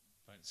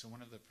 But so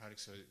one of the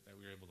products that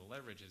we were able to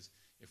leverage is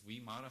if we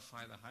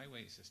modify the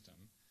highway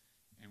system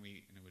and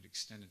it would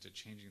extend into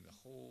changing the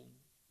whole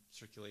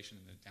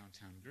circulation in the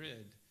downtown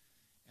grid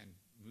and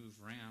move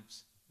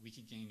ramps, we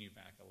could gain you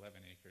back 11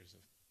 acres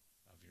of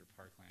your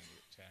parkland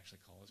to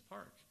actually call as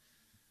park.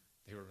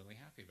 They were really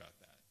happy about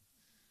that.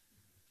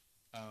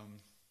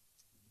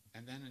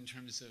 And then in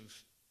terms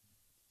of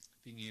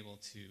being able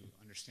to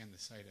understand the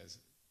site as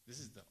this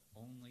is the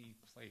only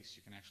place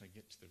you can actually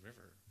get to the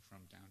river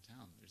from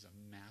downtown. There's a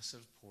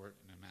massive port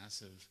and a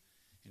massive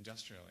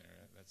industrial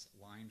area that's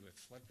lined with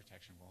flood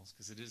protection walls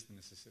because it is the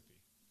Mississippi.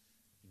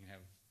 You can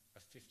have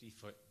a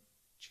 50-foot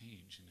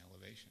change in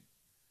elevation.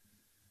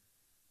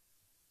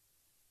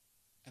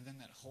 And then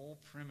that whole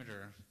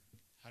perimeter,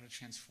 how to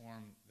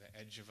transform the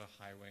edge of a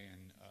highway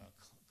and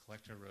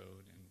collector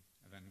road, and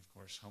then of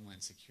course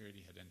Homeland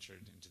Security had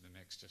entered into the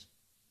mix just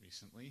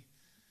recently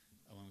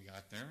when we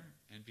got there,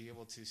 and be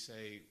able to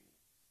say,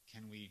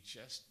 can we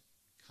just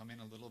come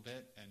in a little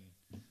bit and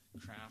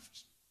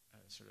craft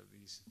sort of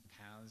these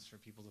paths for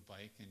people to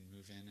bike and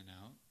move in and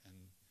out, and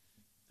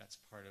that's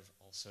part of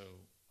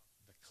also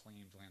the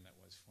claimed land that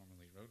was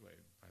formerly roadway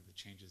by the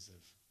changes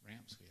of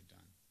ramps we had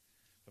done.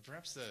 But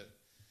perhaps the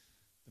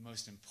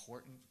most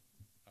important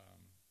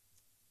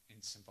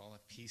and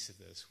symbolic piece of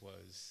this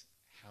was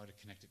how to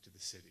connect it to the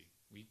city.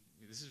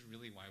 This is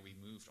really why we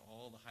moved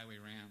all the highway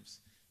ramps,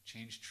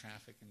 changed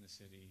traffic in the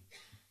city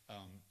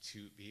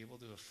to be able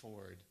to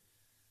afford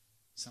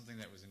something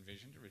that was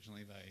envisioned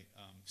originally by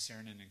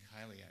Saranen and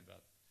Kylie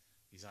about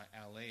these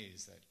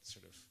alleys that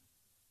sort of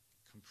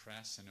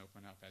compress and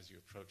open up as you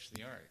approach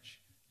the arch.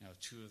 Now,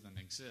 two of them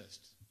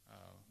exist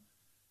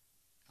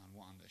on the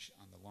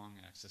long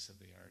axis of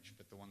the arch,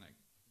 but the one that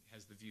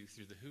has the view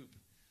through the hoop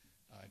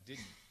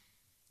didn't.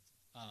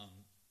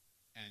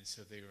 And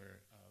so they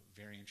were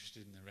very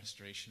interested in the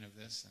restoration of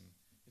this, and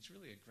it's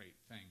really a great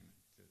thing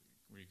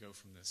where you go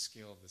from the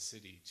scale of the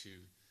city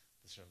to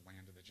the sort of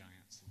land of the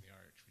giants of the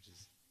arch, which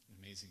is an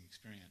amazing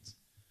experience.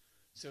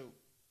 So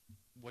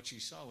what you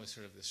saw was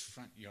sort of this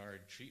front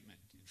yard treatment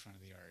in front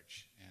of the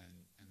arch,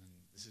 and then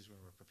this is where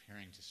we're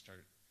preparing to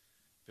start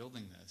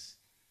building this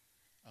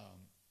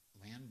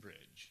land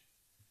bridge.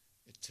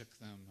 It took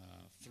them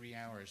 3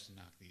 hours to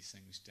knock these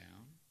things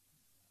down,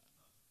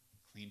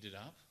 cleaned it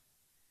up,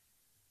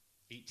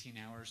 18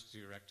 hours to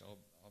erect all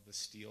the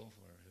steel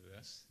for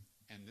this,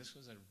 and this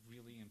was a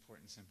really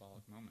important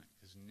symbolic moment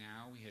because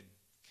now we had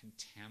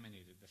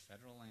contaminated the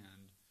federal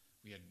land.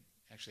 We had,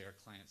 actually our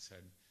client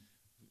said,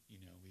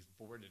 you know, we've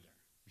boarded her.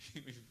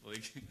 We've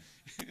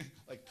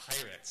like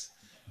pirates.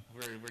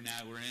 We're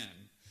in.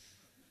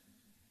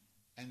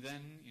 And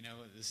then, you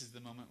know, this is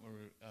the moment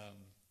where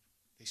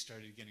they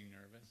started getting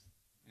nervous.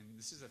 And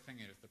this is a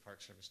thing with the Park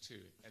Service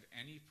too. At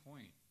any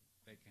point,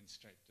 they can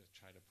start to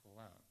try to pull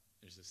out.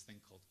 There's this thing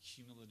called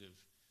cumulative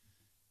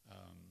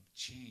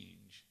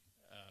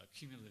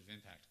cumulative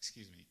impact,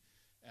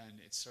 and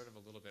it's sort of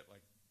a little bit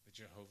like the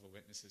Jehovah's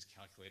Witnesses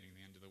calculating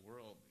the end of the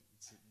world.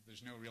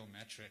 There's no real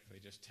metric.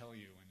 They just tell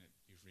you when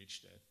you've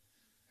reached it.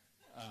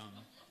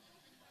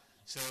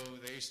 So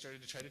they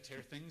started to try to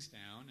tear things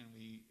down, and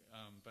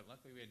but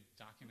luckily we had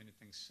documented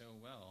things so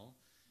well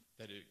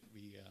that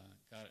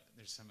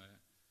there's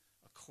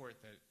a court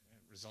that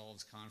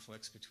resolves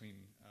conflicts between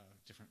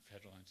different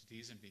federal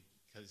entities, and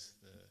because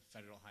the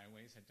federal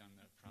highways had done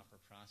the proper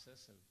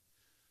process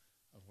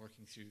of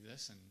working through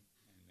this, and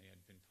they had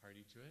been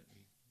party to it,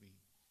 we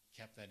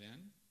kept that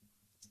in.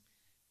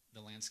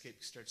 The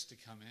landscape starts to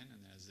come in,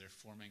 and as they're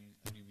forming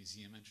a new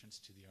museum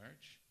entrance to the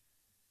arch,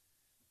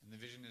 and the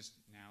vision is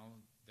now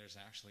there's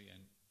actually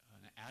an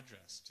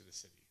address to the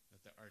city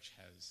that the arch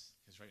has,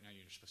 because right now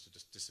you're supposed to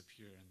just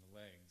disappear in the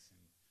legs and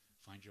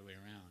find your way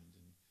around.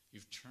 And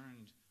you've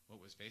turned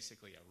what was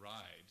basically a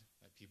ride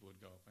that people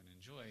would go up and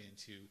enjoy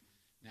into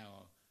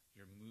now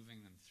you're moving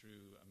them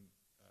through an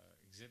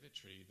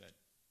exhibitry that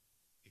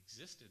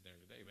existed there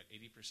today, but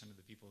 80% of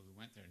the people who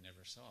went there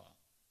never saw.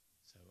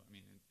 So, I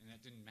mean, and that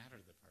didn't matter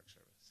to the Park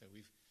Service. So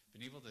we've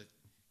been able to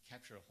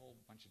capture a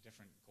whole bunch of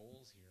different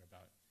goals here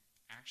about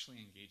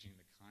actually engaging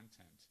the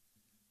content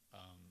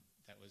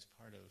that was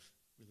part of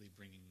really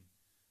bringing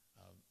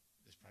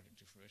this project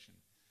to fruition.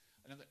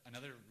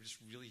 Another just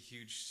really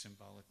huge,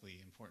 symbolically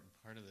important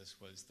part of this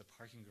was the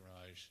parking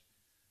garage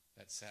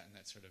that sat in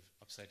that sort of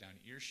upside-down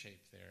ear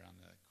shape there on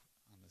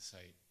the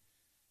site.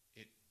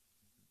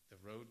 The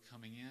road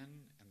coming in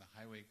and the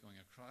highway going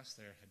across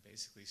there had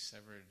basically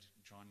severed,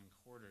 drawn and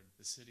quartered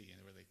the city,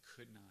 and where they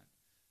could not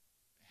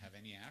have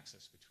any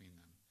access between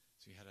them.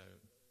 So you had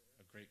a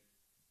great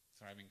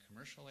thriving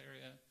commercial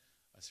area,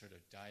 a sort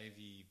of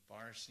divey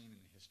bar scene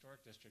in the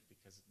historic district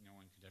because no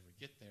one could ever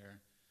get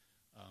there,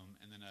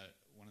 and then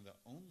one of the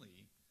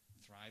only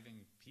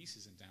thriving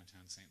pieces in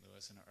downtown St.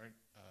 Louis, an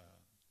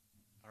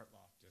art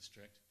loft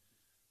district,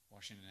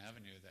 Washington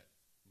Avenue, that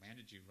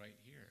landed you right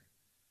here.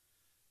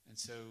 And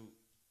so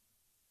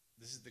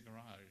this is the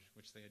garage,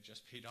 which they had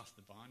just paid off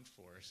the bond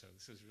for, so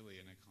this was really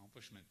an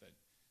accomplishment that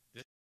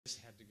this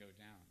had to go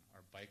down.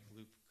 Our bike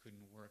loop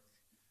couldn't work.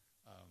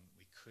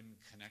 We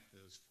couldn't connect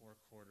those four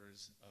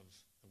quarters of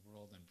the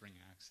world and bring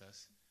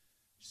access,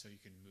 so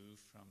you can move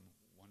from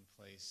one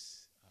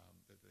place,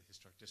 the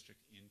historic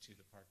district, into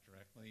the park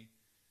directly.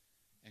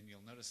 And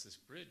you'll notice this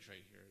bridge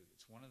right here.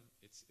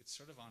 It's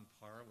sort of on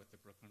par with the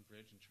Brooklyn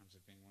Bridge in terms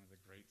of being one of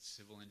the great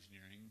civil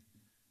engineering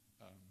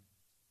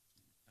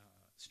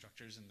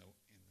structures in the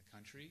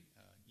country.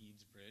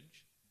 Eads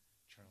Bridge,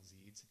 Charles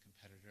Eads, a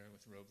competitor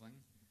with Roebling,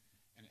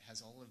 and it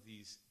has all of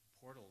these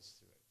portals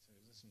through it. So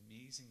there's this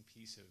amazing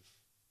piece of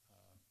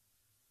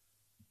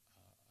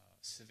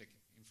civic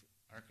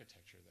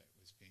architecture that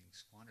was being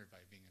squandered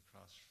by being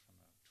across from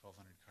a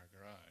 1,200-car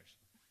garage.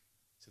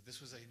 So this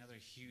was another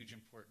huge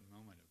important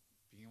moment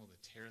of being able to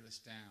tear this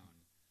down,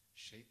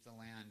 shape the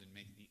land, and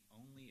make the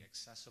only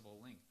accessible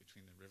link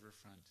between the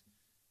riverfront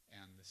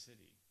and the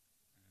city,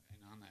 and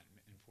on that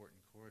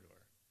important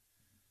corridor,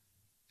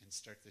 and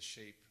start to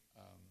shape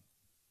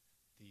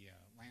the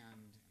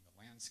land and the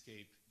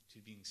landscape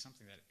to being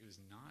something that it was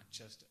not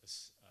just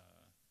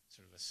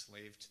sort of a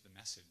slave to the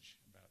message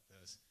about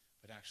this,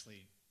 but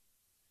actually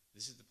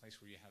this is the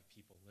place where you have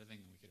people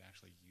living, and we could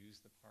actually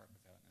use the park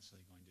without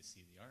necessarily going to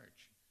see the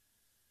arch.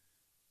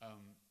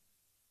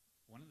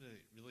 One of the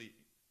really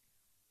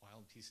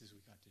wild pieces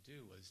we got to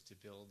do was to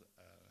build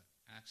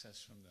access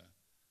from the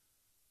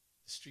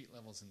street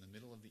levels in the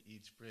middle of the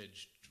Eads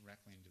Bridge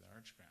directly into the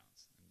arch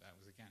grounds. And that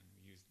was, again,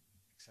 we used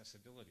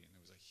accessibility, and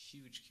there was a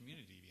huge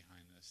community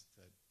behind this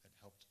that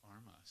helped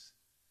arm us.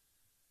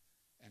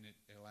 And it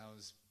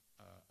allows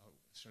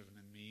sort of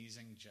an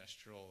amazing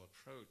gestural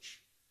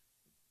approach,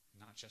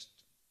 not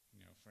just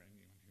for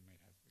anyone who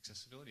might have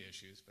accessibility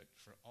issues, but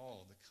for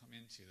all to come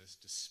into this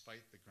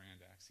despite the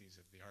grand axes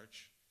of the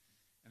arch.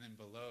 And then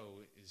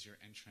below is your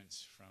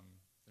entrance from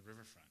the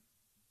riverfront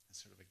as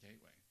sort of a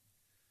gateway.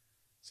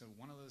 So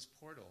one of those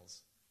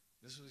portals,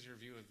 this was your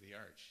view of the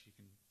arch. You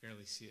can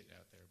barely see it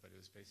out there, but it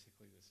was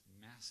basically this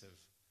massive,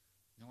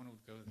 no one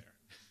would go there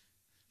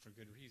for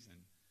good reason.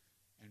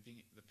 And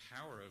the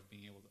power of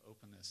being able to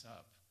open this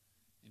up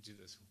into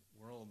this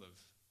world of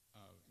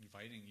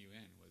inviting you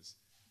in was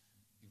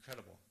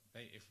incredible.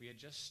 If we had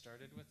just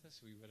started with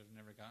this, we would have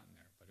never gotten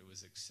there. But it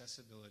was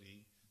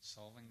accessibility,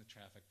 solving the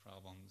traffic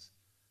problems,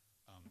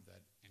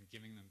 and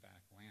giving them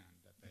back land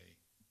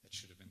that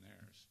should have been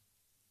theirs.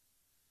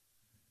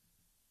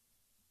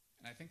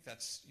 And I think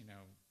that's,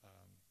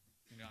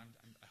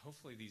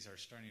 hopefully these are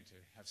starting to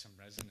have some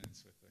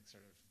resonance with the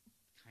sort of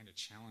kind of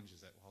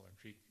challenges that Waller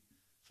Creek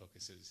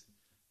focuses.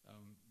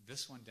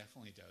 This one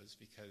definitely does,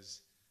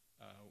 because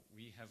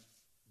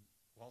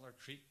Waller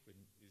Creek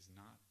is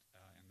not,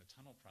 and the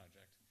tunnel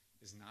project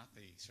is not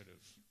the sort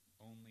of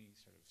only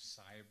sort of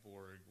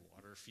cyborg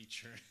water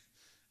feature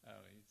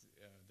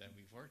that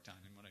we've worked on.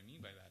 And what I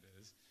mean by that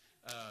is,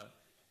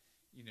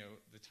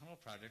 the tunnel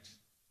project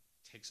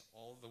takes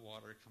all the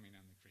water coming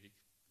down the creek,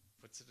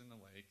 puts it in the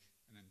lake,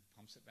 and then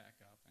pumps it back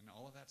up. And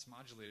all of that's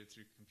modulated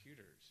through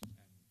computers.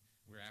 And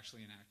we're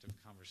actually in active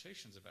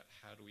conversations about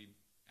how do we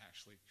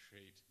actually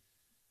create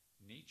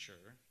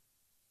nature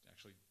to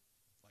actually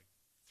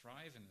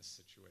thrive in this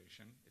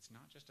situation. It's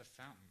not just a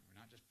fountain. We're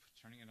not just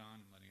turning it on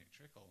and letting it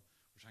trickle.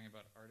 We're We're talking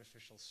about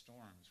artificial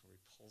storms where we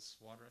pulse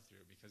water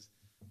through, because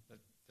the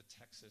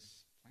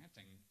Texas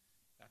planting,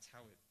 that's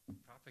how it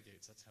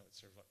propagates, that's how it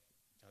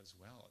does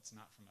well. It's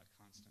not from a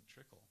constant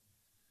trickle.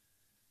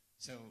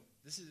 So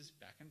this is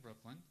back in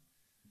Brooklyn.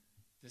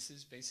 This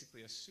is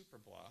basically a super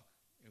block.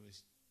 It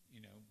was,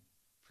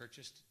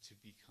 purchased to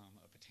become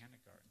a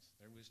botanic gardens.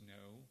 There was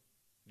no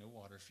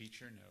water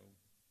feature, no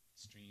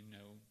stream,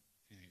 no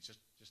anything. It's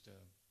just a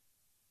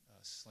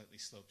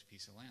slightly sloped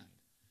piece of land.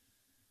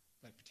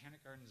 But botanic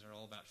gardens are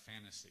all about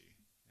fantasy,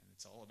 and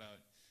it's all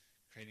about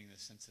creating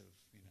this sense of,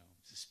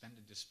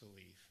 suspended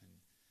disbelief. And,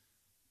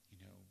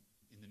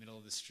 in the middle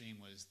of the stream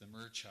was the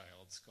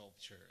Merchild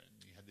sculpture,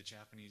 and you had the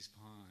Japanese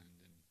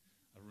pond, and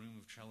a room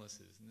of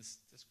trellises, and this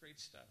great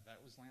stuff.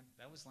 That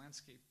was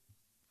landscape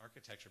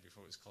architecture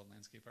before it was called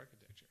landscape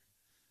architecture.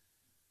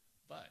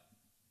 But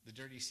the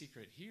dirty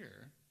secret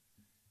here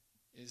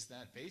is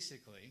that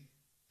basically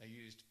they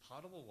used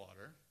potable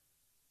water,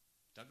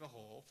 dug a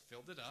hole,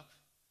 filled it up,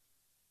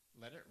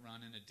 let it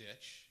run in a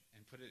ditch,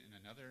 and put it in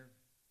another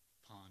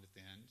pond at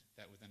the end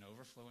that would then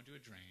overflow into a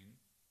drain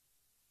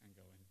and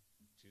go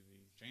into the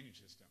drainage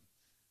system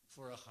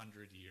for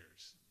 100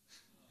 years.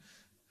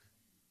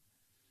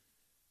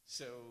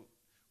 So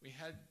we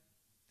had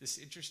this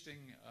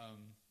interesting,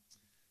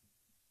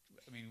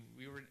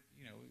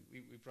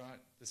 we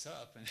brought this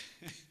up, and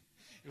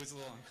it was a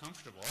little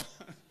uncomfortable.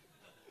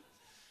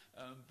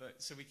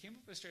 So we came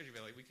up with a strategy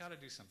about, we got to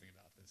do something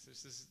about this.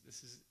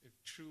 This is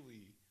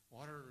truly,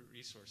 water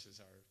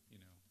resources are,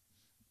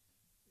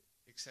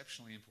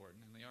 exceptionally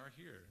important, and they are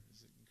here.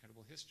 There's an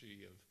incredible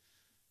history of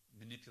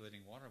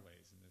manipulating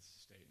waterways in this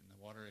state, and the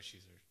water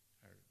issues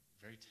are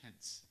very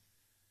tense.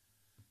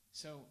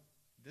 So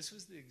this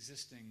was the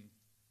existing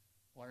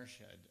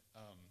watershed.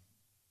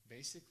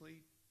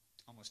 Basically,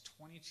 almost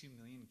 22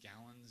 million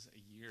gallons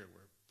a year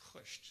were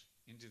pushed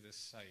into this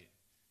site.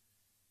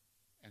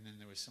 And then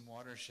there was some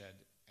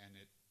watershed, and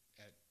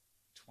at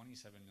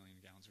 27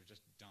 million gallons were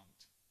just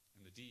dumped.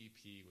 And the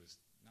DEP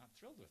was not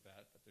thrilled with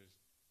that, but there's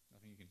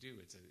nothing you can do.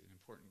 It's an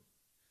important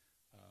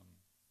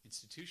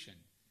institution.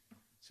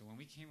 So when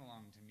we came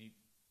along to meet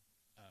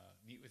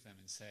with them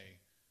and say,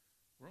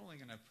 we're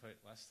only going to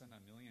put less than 1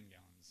 million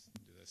gallons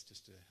into this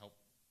just to help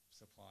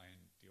supply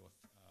and deal with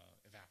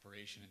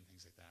evaporation and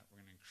things like that.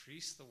 We're going to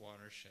increase the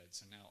watershed,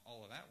 so now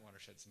all of that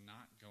watershed's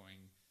not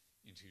going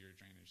into your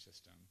drainage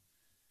system.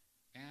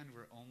 And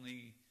we're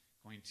only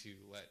going to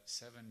let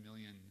 7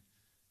 million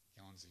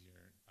gallons a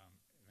year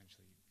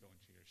eventually go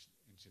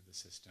into the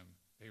system.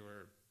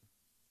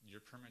 Your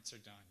permits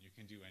are done. You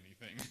can do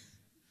anything.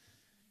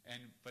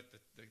 But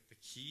the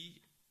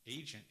key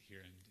agent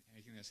here in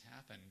making this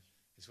happen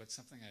is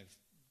something I've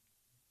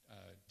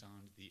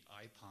donned the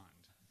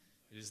iPond.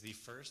 It is the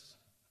first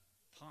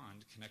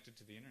pond connected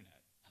to the internet,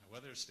 a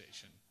weather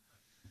station.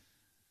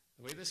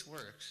 The way this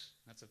works,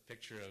 that's a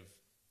picture of,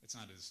 it's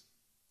not as,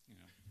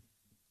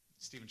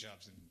 Stephen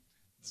Jobs didn't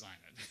design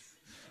it.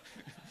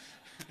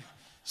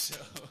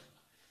 So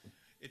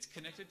it's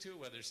connected to a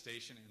weather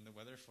station and the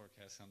weather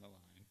forecast on the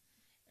line,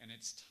 and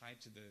it's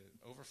tied to the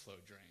overflow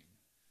drain.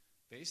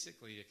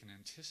 Basically, it can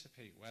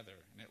anticipate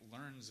weather, and it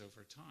learns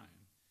over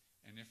time.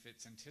 And if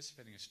it's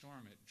anticipating a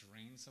storm, it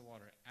drains the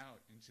water out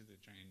into the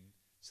drain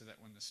so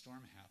that when the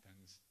storm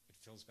happens, it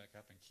fills back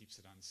up and keeps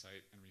it on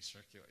site and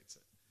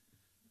recirculates it.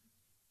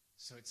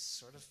 So it's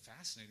sort of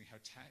fascinating how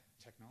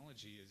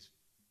technology is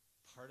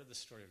part of the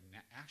story of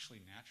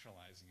actually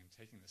naturalizing and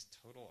taking this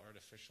total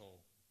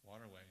artificial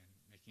waterway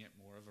and making it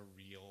more of a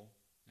real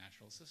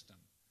natural system.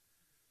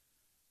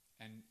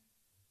 And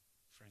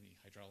for any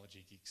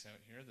hydrology geeks out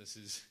here,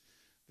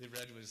 the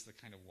red was the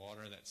kind of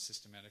water that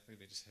systematically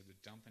they just had to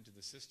dump into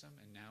the system,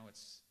 and now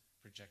it's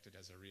projected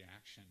as a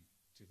reaction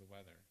to the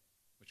weather,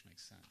 which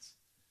makes sense.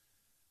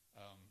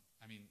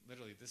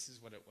 Literally, this is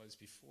what it was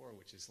before,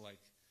 which is like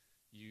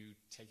you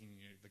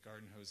taking the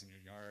garden hose in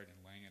your yard and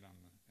laying it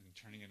and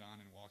turning it on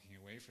and walking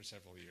away for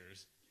several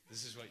years.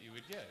 This is what you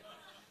would get.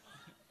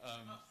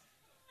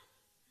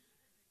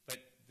 But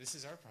this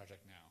is our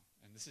project now,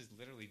 and this is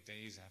literally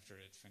days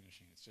after it's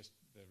finishing. It's just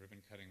the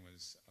ribbon cutting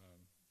was,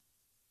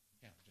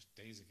 just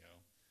days ago.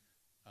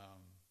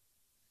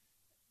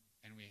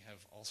 And we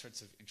have all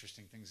sorts of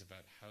interesting things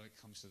about how it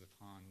comes to the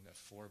pond, a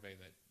forebay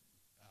that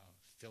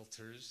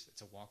filters.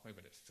 It's a walkway,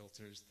 but it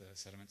filters the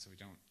sediment so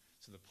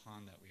the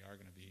pond that we are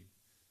going to be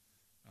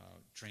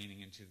draining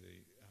into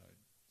the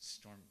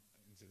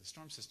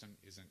storm system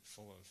isn't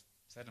full of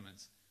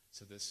sediments.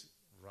 So this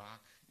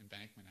rock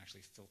embankment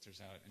actually filters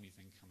out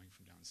anything coming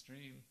from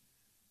downstream,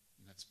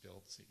 and that's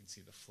built so you can see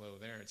the flow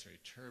there. It's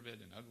very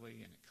turbid and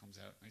ugly, and it comes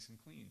out nice and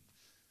clean.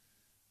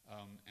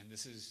 And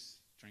this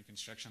is during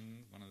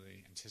construction, one of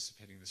the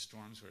anticipating the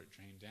storms where it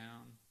drained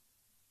down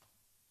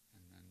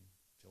and then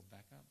filled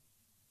back up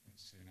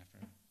soon after.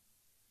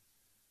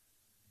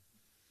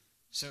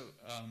 So,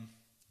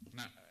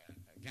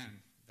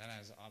 again, that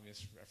has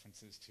obvious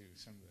references to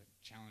some of the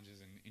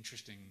challenges and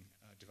interesting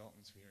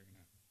developments we are going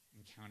to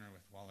encounter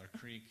with Waller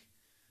Creek.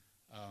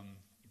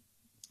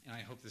 And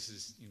I hope this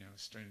is,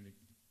 starting to,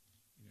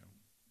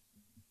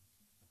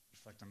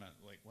 reflect on that,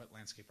 like what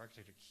landscape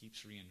architecture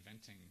keeps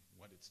reinventing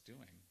what it's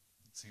doing.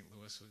 In St.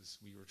 Louis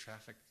we were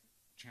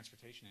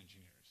transportation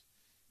engineers.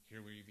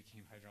 Here we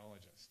became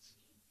hydrologists,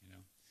 you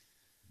know.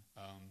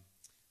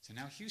 So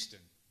now Houston,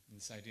 and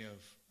this idea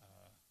of,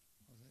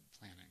 what was it,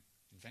 planning,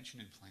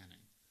 invention and planning.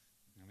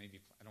 You know,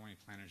 maybe, I don't want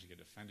any planners to get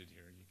offended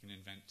here, you can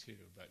invent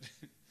too,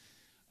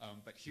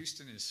 but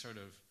Houston is sort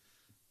of,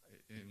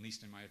 at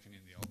least in my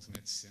opinion, the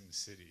ultimate sim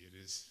city. It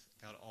has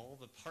got all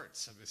the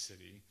parts of a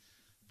city,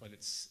 but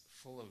it's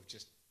full of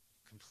just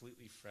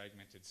completely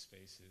fragmented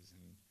spaces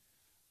and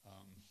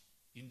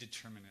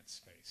indeterminate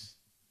space.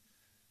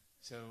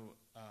 So,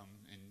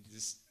 and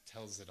this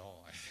tells it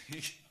all, I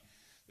think.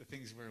 The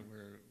things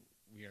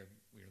we are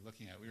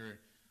looking at. We were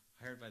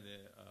hired by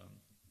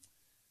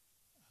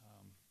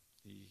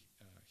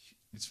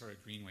it's for a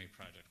Greenway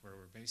project where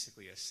we're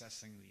basically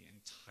assessing the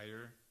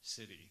entire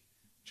city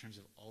in terms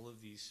of all of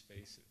these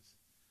spaces,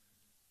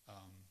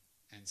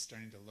 and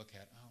starting to look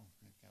at, oh,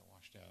 it got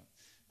washed out.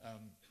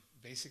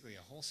 Basically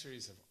a whole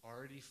series of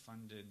already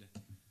funded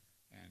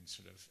and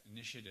sort of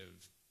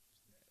initiative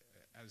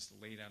as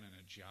laid out in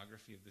a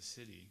geography of the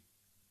city,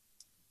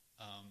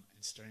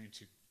 and starting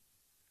to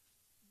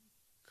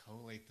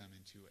collate them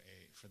into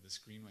for this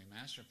Greenway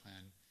master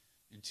plan,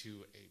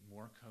 into a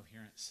more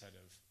coherent set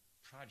of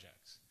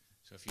projects.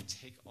 So if you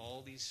take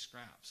all these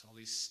scraps, all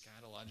these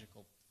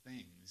scatological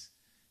things,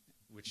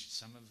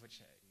 some of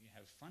which you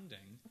have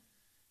funding,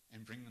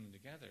 and bring them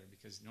together,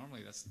 because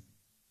normally that's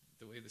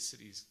the way the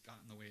city's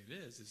gotten the way it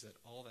is that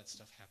all that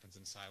stuff happens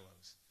in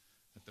silos.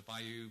 That the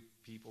bayou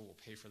people will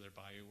pay for their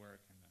bayou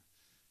work, and the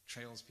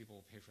trails people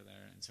will pay for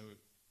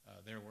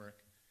their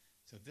work.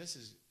 So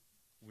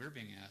we're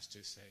being asked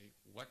to say,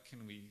 what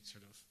can we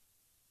sort of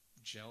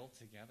gel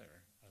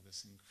together of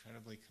this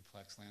incredibly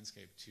complex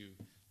landscape to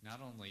not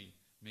only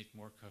make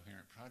more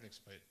coherent projects,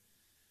 but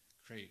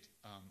create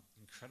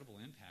incredible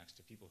impacts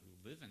to people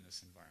who live in this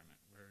environment,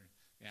 where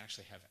they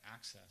actually have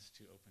access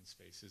to open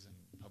spaces and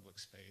public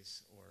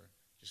space, or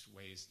just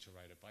ways to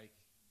ride a bike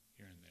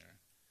here and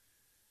there.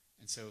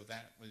 And so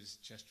that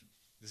was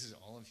this is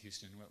all of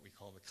Houston, what we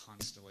call the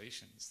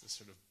constellations, the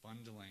sort of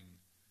bundling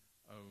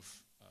of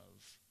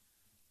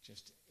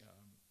just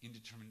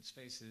indeterminate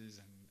spaces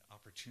and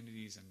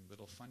opportunities and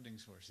little funding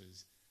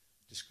sources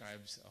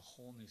describes a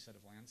whole new set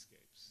of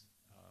landscapes.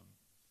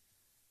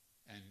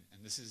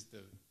 And this is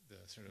the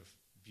sort of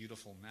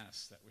beautiful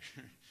mess that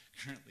we're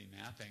currently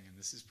mapping, and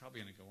this is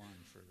probably going to go on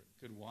for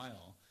a good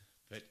while,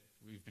 but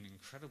we've been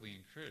incredibly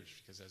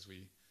encouraged, because as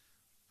we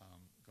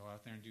go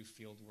out there and do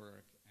field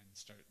work and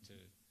start to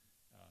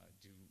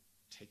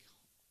take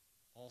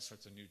all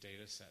sorts of new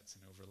data sets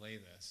and overlay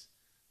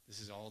this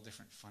is all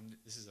different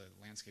this is a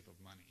landscape of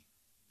money,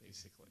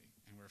 basically,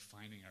 and we're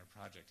finding our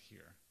project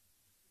here.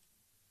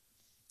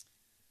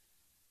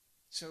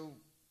 So,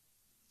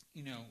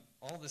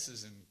 all this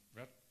is in,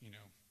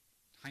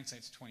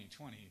 hindsight's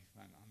 2020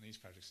 on these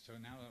projects. So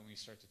now that we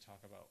start to talk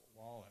about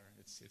Waller,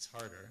 it's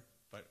harder,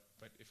 but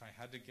if I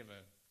had to give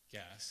a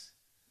guess,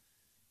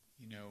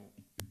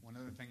 one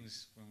of the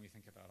things when we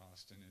think about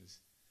Austin is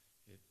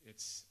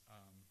it's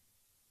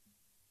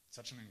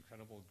such an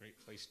incredible, great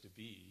place to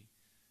be.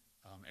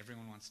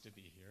 Everyone wants to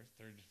be here,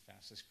 third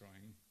fastest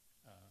growing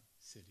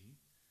city,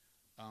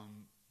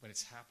 but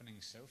it's happening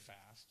so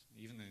fast.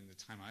 Even in the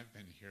time I've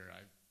been here,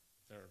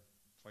 there are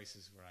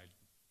places where I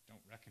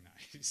don't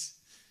recognize,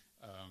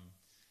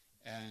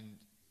 and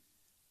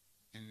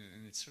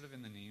it's sort of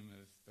in the name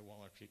of the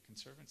Waller Creek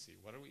Conservancy.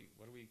 What are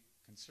we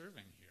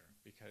conserving here?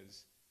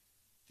 Because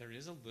there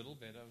is a little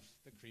bit of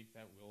the creek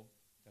that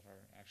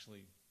are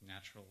actually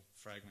natural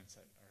fragments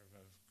that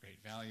are of great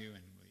value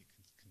and we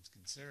can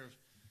conserve,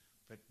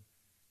 but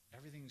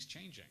everything's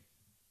changing.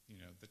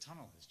 The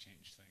tunnel has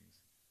changed things.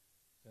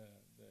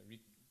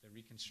 The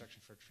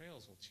reconstruction for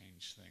trails will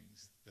change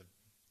things. The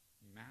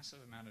massive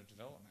amount of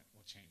development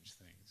will change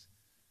things.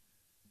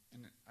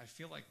 And I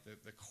feel like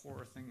the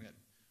core thing that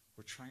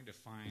we're trying to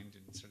find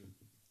in sort of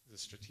the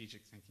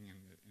strategic thinking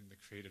and the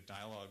creative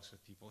dialogues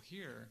with people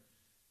here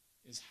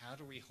is, how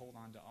do we hold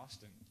on to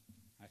Austin?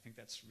 I think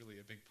that's really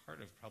a big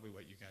part of probably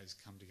what you guys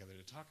come together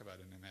to talk about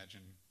in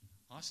Imagine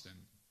Austin.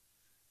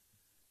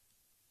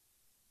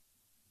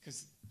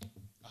 Because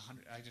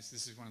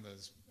this is one of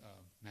those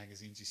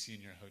magazines you see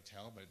in your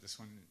hotel, but this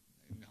one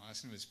in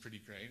Austin was pretty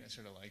great. I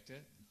sort of liked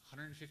it.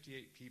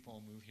 158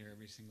 people move here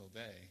every single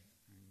day.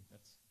 I mean,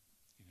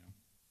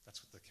 that's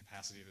what the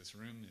capacity of this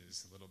room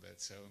is a little bit.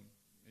 So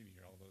maybe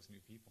you're all those new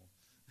people.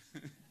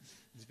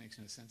 This makes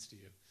no sense to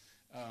you.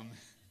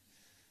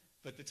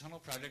 But the tunnel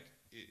project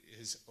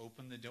has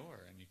opened the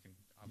door, and you can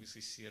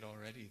obviously see it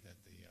already that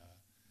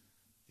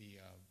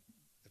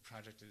the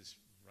project is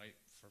ripe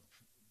for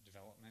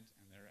development,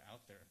 and they're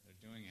out there,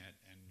 they're doing it,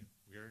 and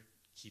we're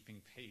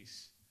keeping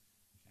pace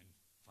and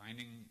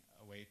finding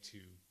a way to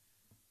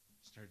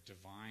start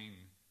divine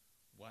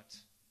what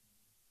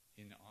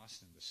in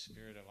Austin, the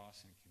spirit of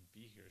Austin, can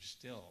be here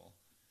still,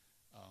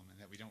 and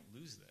that we don't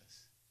lose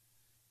this.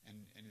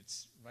 And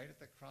it's right at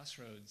the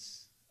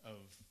crossroads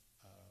of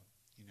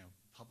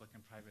public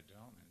and private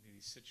development.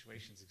 These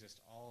situations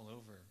exist all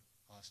over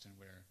Austin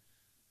where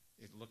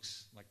it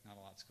looks like not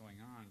a lot's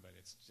going on, but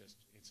it's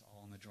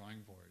all on the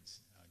drawing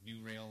boards. New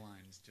rail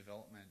lines,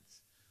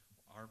 development,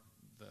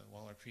 the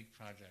Waller Creek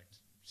project,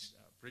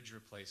 bridge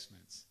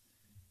replacements,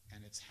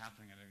 and it's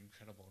happening at an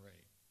incredible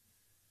rate.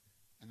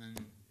 And then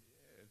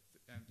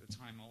at the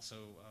time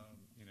also,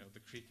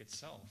 the creek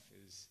itself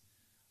is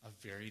a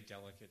very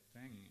delicate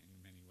thing in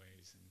many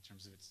ways in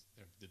terms of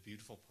the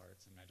beautiful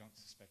parts, and I don't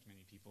suspect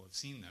many people have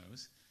seen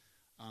those.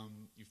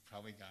 You've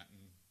probably gotten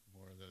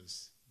more of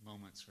those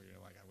moments where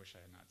you're like, I wish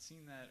I had not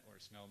seen that or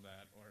smelled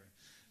that or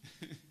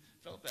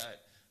felt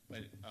that,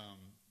 but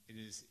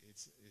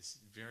it's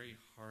a very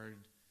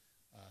hard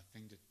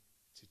thing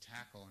to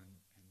tackle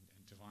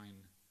and divine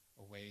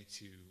a way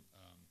to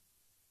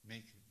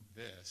make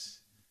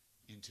this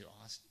into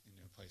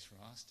a place for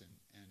Austin.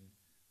 And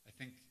I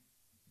think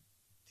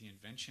the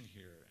invention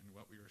here and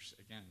what we were,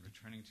 again,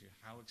 returning to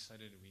how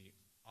excited we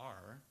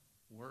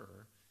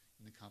were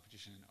in the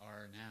competition and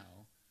are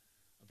now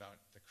about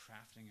the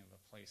crafting of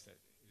a place that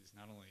is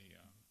not only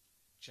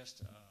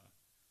just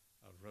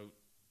a rote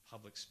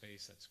public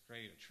space that's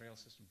great, a trail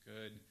system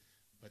good,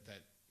 but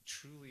that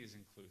truly is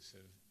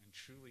inclusive and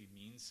truly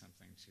means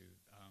something to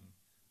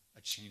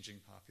a changing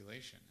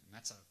population. And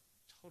that's a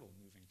total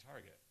moving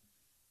target.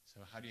 So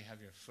how do you have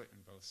your foot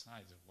in both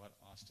sides of what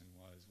Austin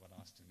was, what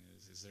Austin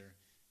is? Is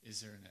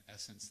there an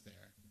essence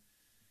there?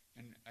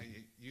 And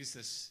I use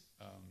this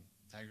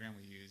diagram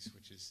we use,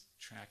 which is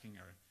tracking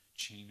our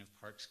chain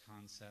of parks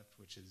concept,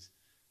 which is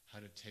how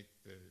to take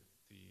the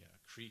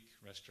creek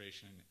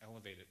restoration and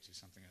elevate it to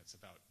something that's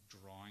about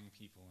drawing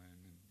people in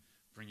and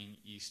bringing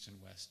east and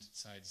west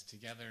sides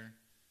together,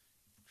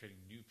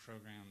 creating new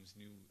programs,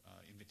 new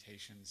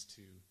invitations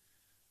to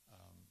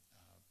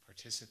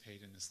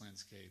participate in this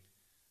landscape,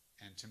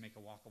 and to make a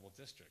walkable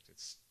district.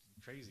 It's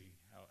crazy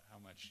how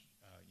much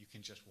you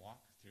can just walk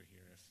through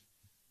here if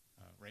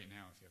right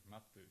now if you have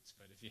muck boots,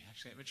 but if you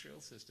actually have a trail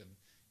system,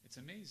 it's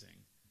amazing.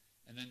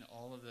 And then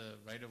all of the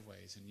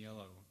right-of-ways in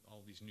yellow,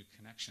 all these new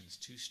connections,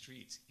 2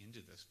 streets into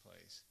this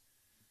place.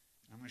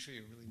 And I'm going to show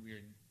you a really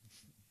weird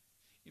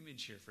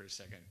image here for a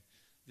second.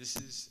 This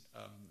is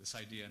this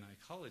idea in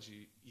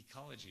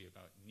ecology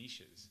about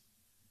niches,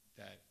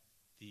 that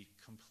the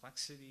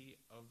complexity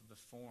of the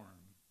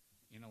form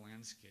in a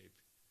landscape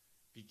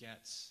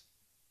begets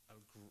a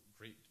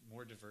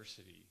more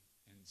diversity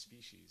in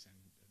species and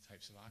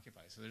types of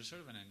occupiers. So there's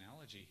sort of an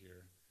analogy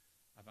here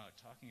about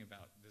talking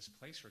about this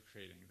place we're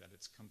creating, that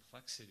its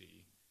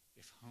complexity,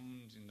 if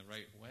honed in the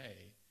right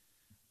way,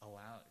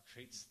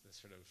 creates this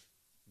sort of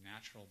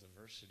natural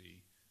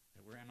diversity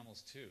that we're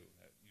animals too.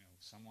 That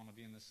some want to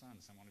be in the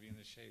sun, some want to be in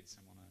the shade,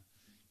 some want to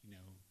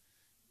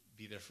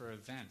be there for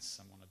events,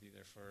 some want to be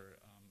there for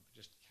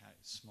just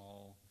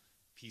small,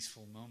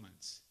 peaceful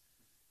moments.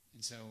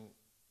 And so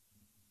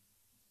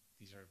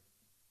these are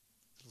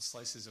little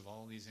slices of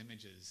all these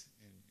images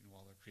in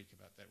Waller Creek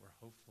about that we're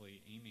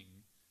hopefully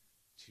aiming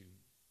to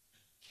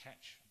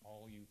catch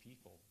all you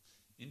people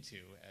into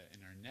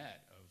in our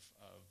net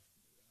of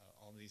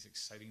all these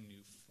exciting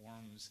new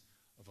forms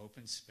of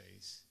open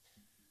space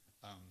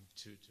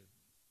to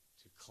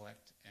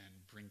collect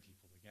and bring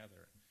people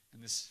together.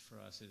 And this, for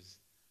us, is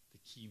the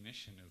key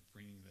mission of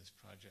bringing this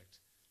project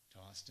to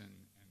Austin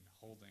and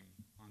holding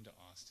onto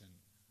Austin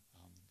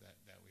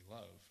that we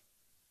love.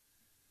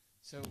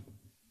 So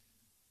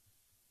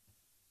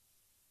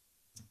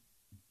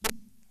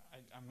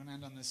I'm going to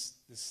end on this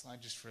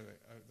slide just for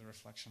the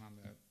reflection on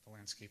the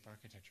landscape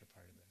architecture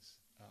part of this.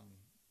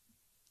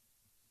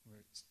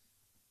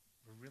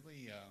 We're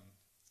really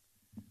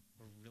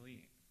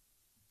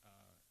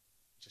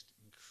just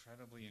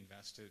incredibly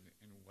invested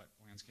in what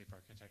landscape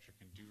architecture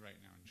can do right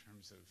now in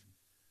terms of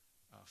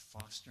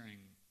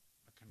fostering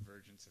a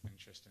convergence of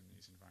interest in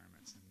these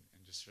environments, and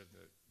just sort of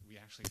we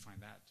actually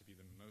find that to be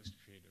the most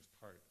creative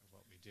part of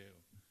what we do.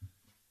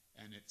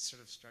 And it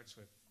sort of starts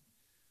with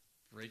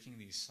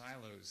breaking these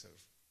silos of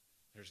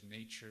there's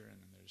nature and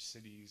then there's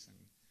cities, and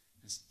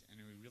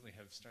we really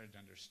have started to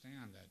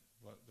understand that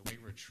the way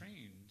we're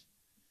trained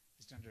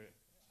is to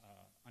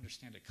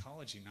understand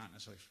ecology not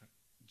necessarily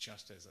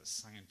just as a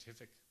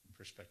scientific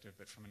perspective,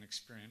 but from an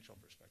experiential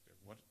perspective.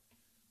 What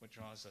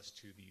draws us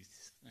to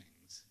these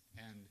things,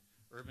 and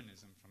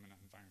urbanism from an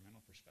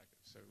environmental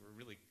perspective. So we're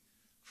really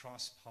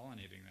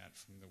cross-pollinating that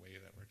from the way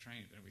that we're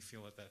trained, and we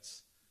feel that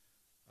that's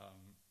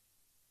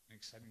an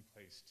exciting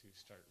place to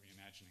start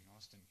reimagining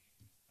Austin,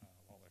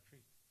 Waller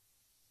Creek.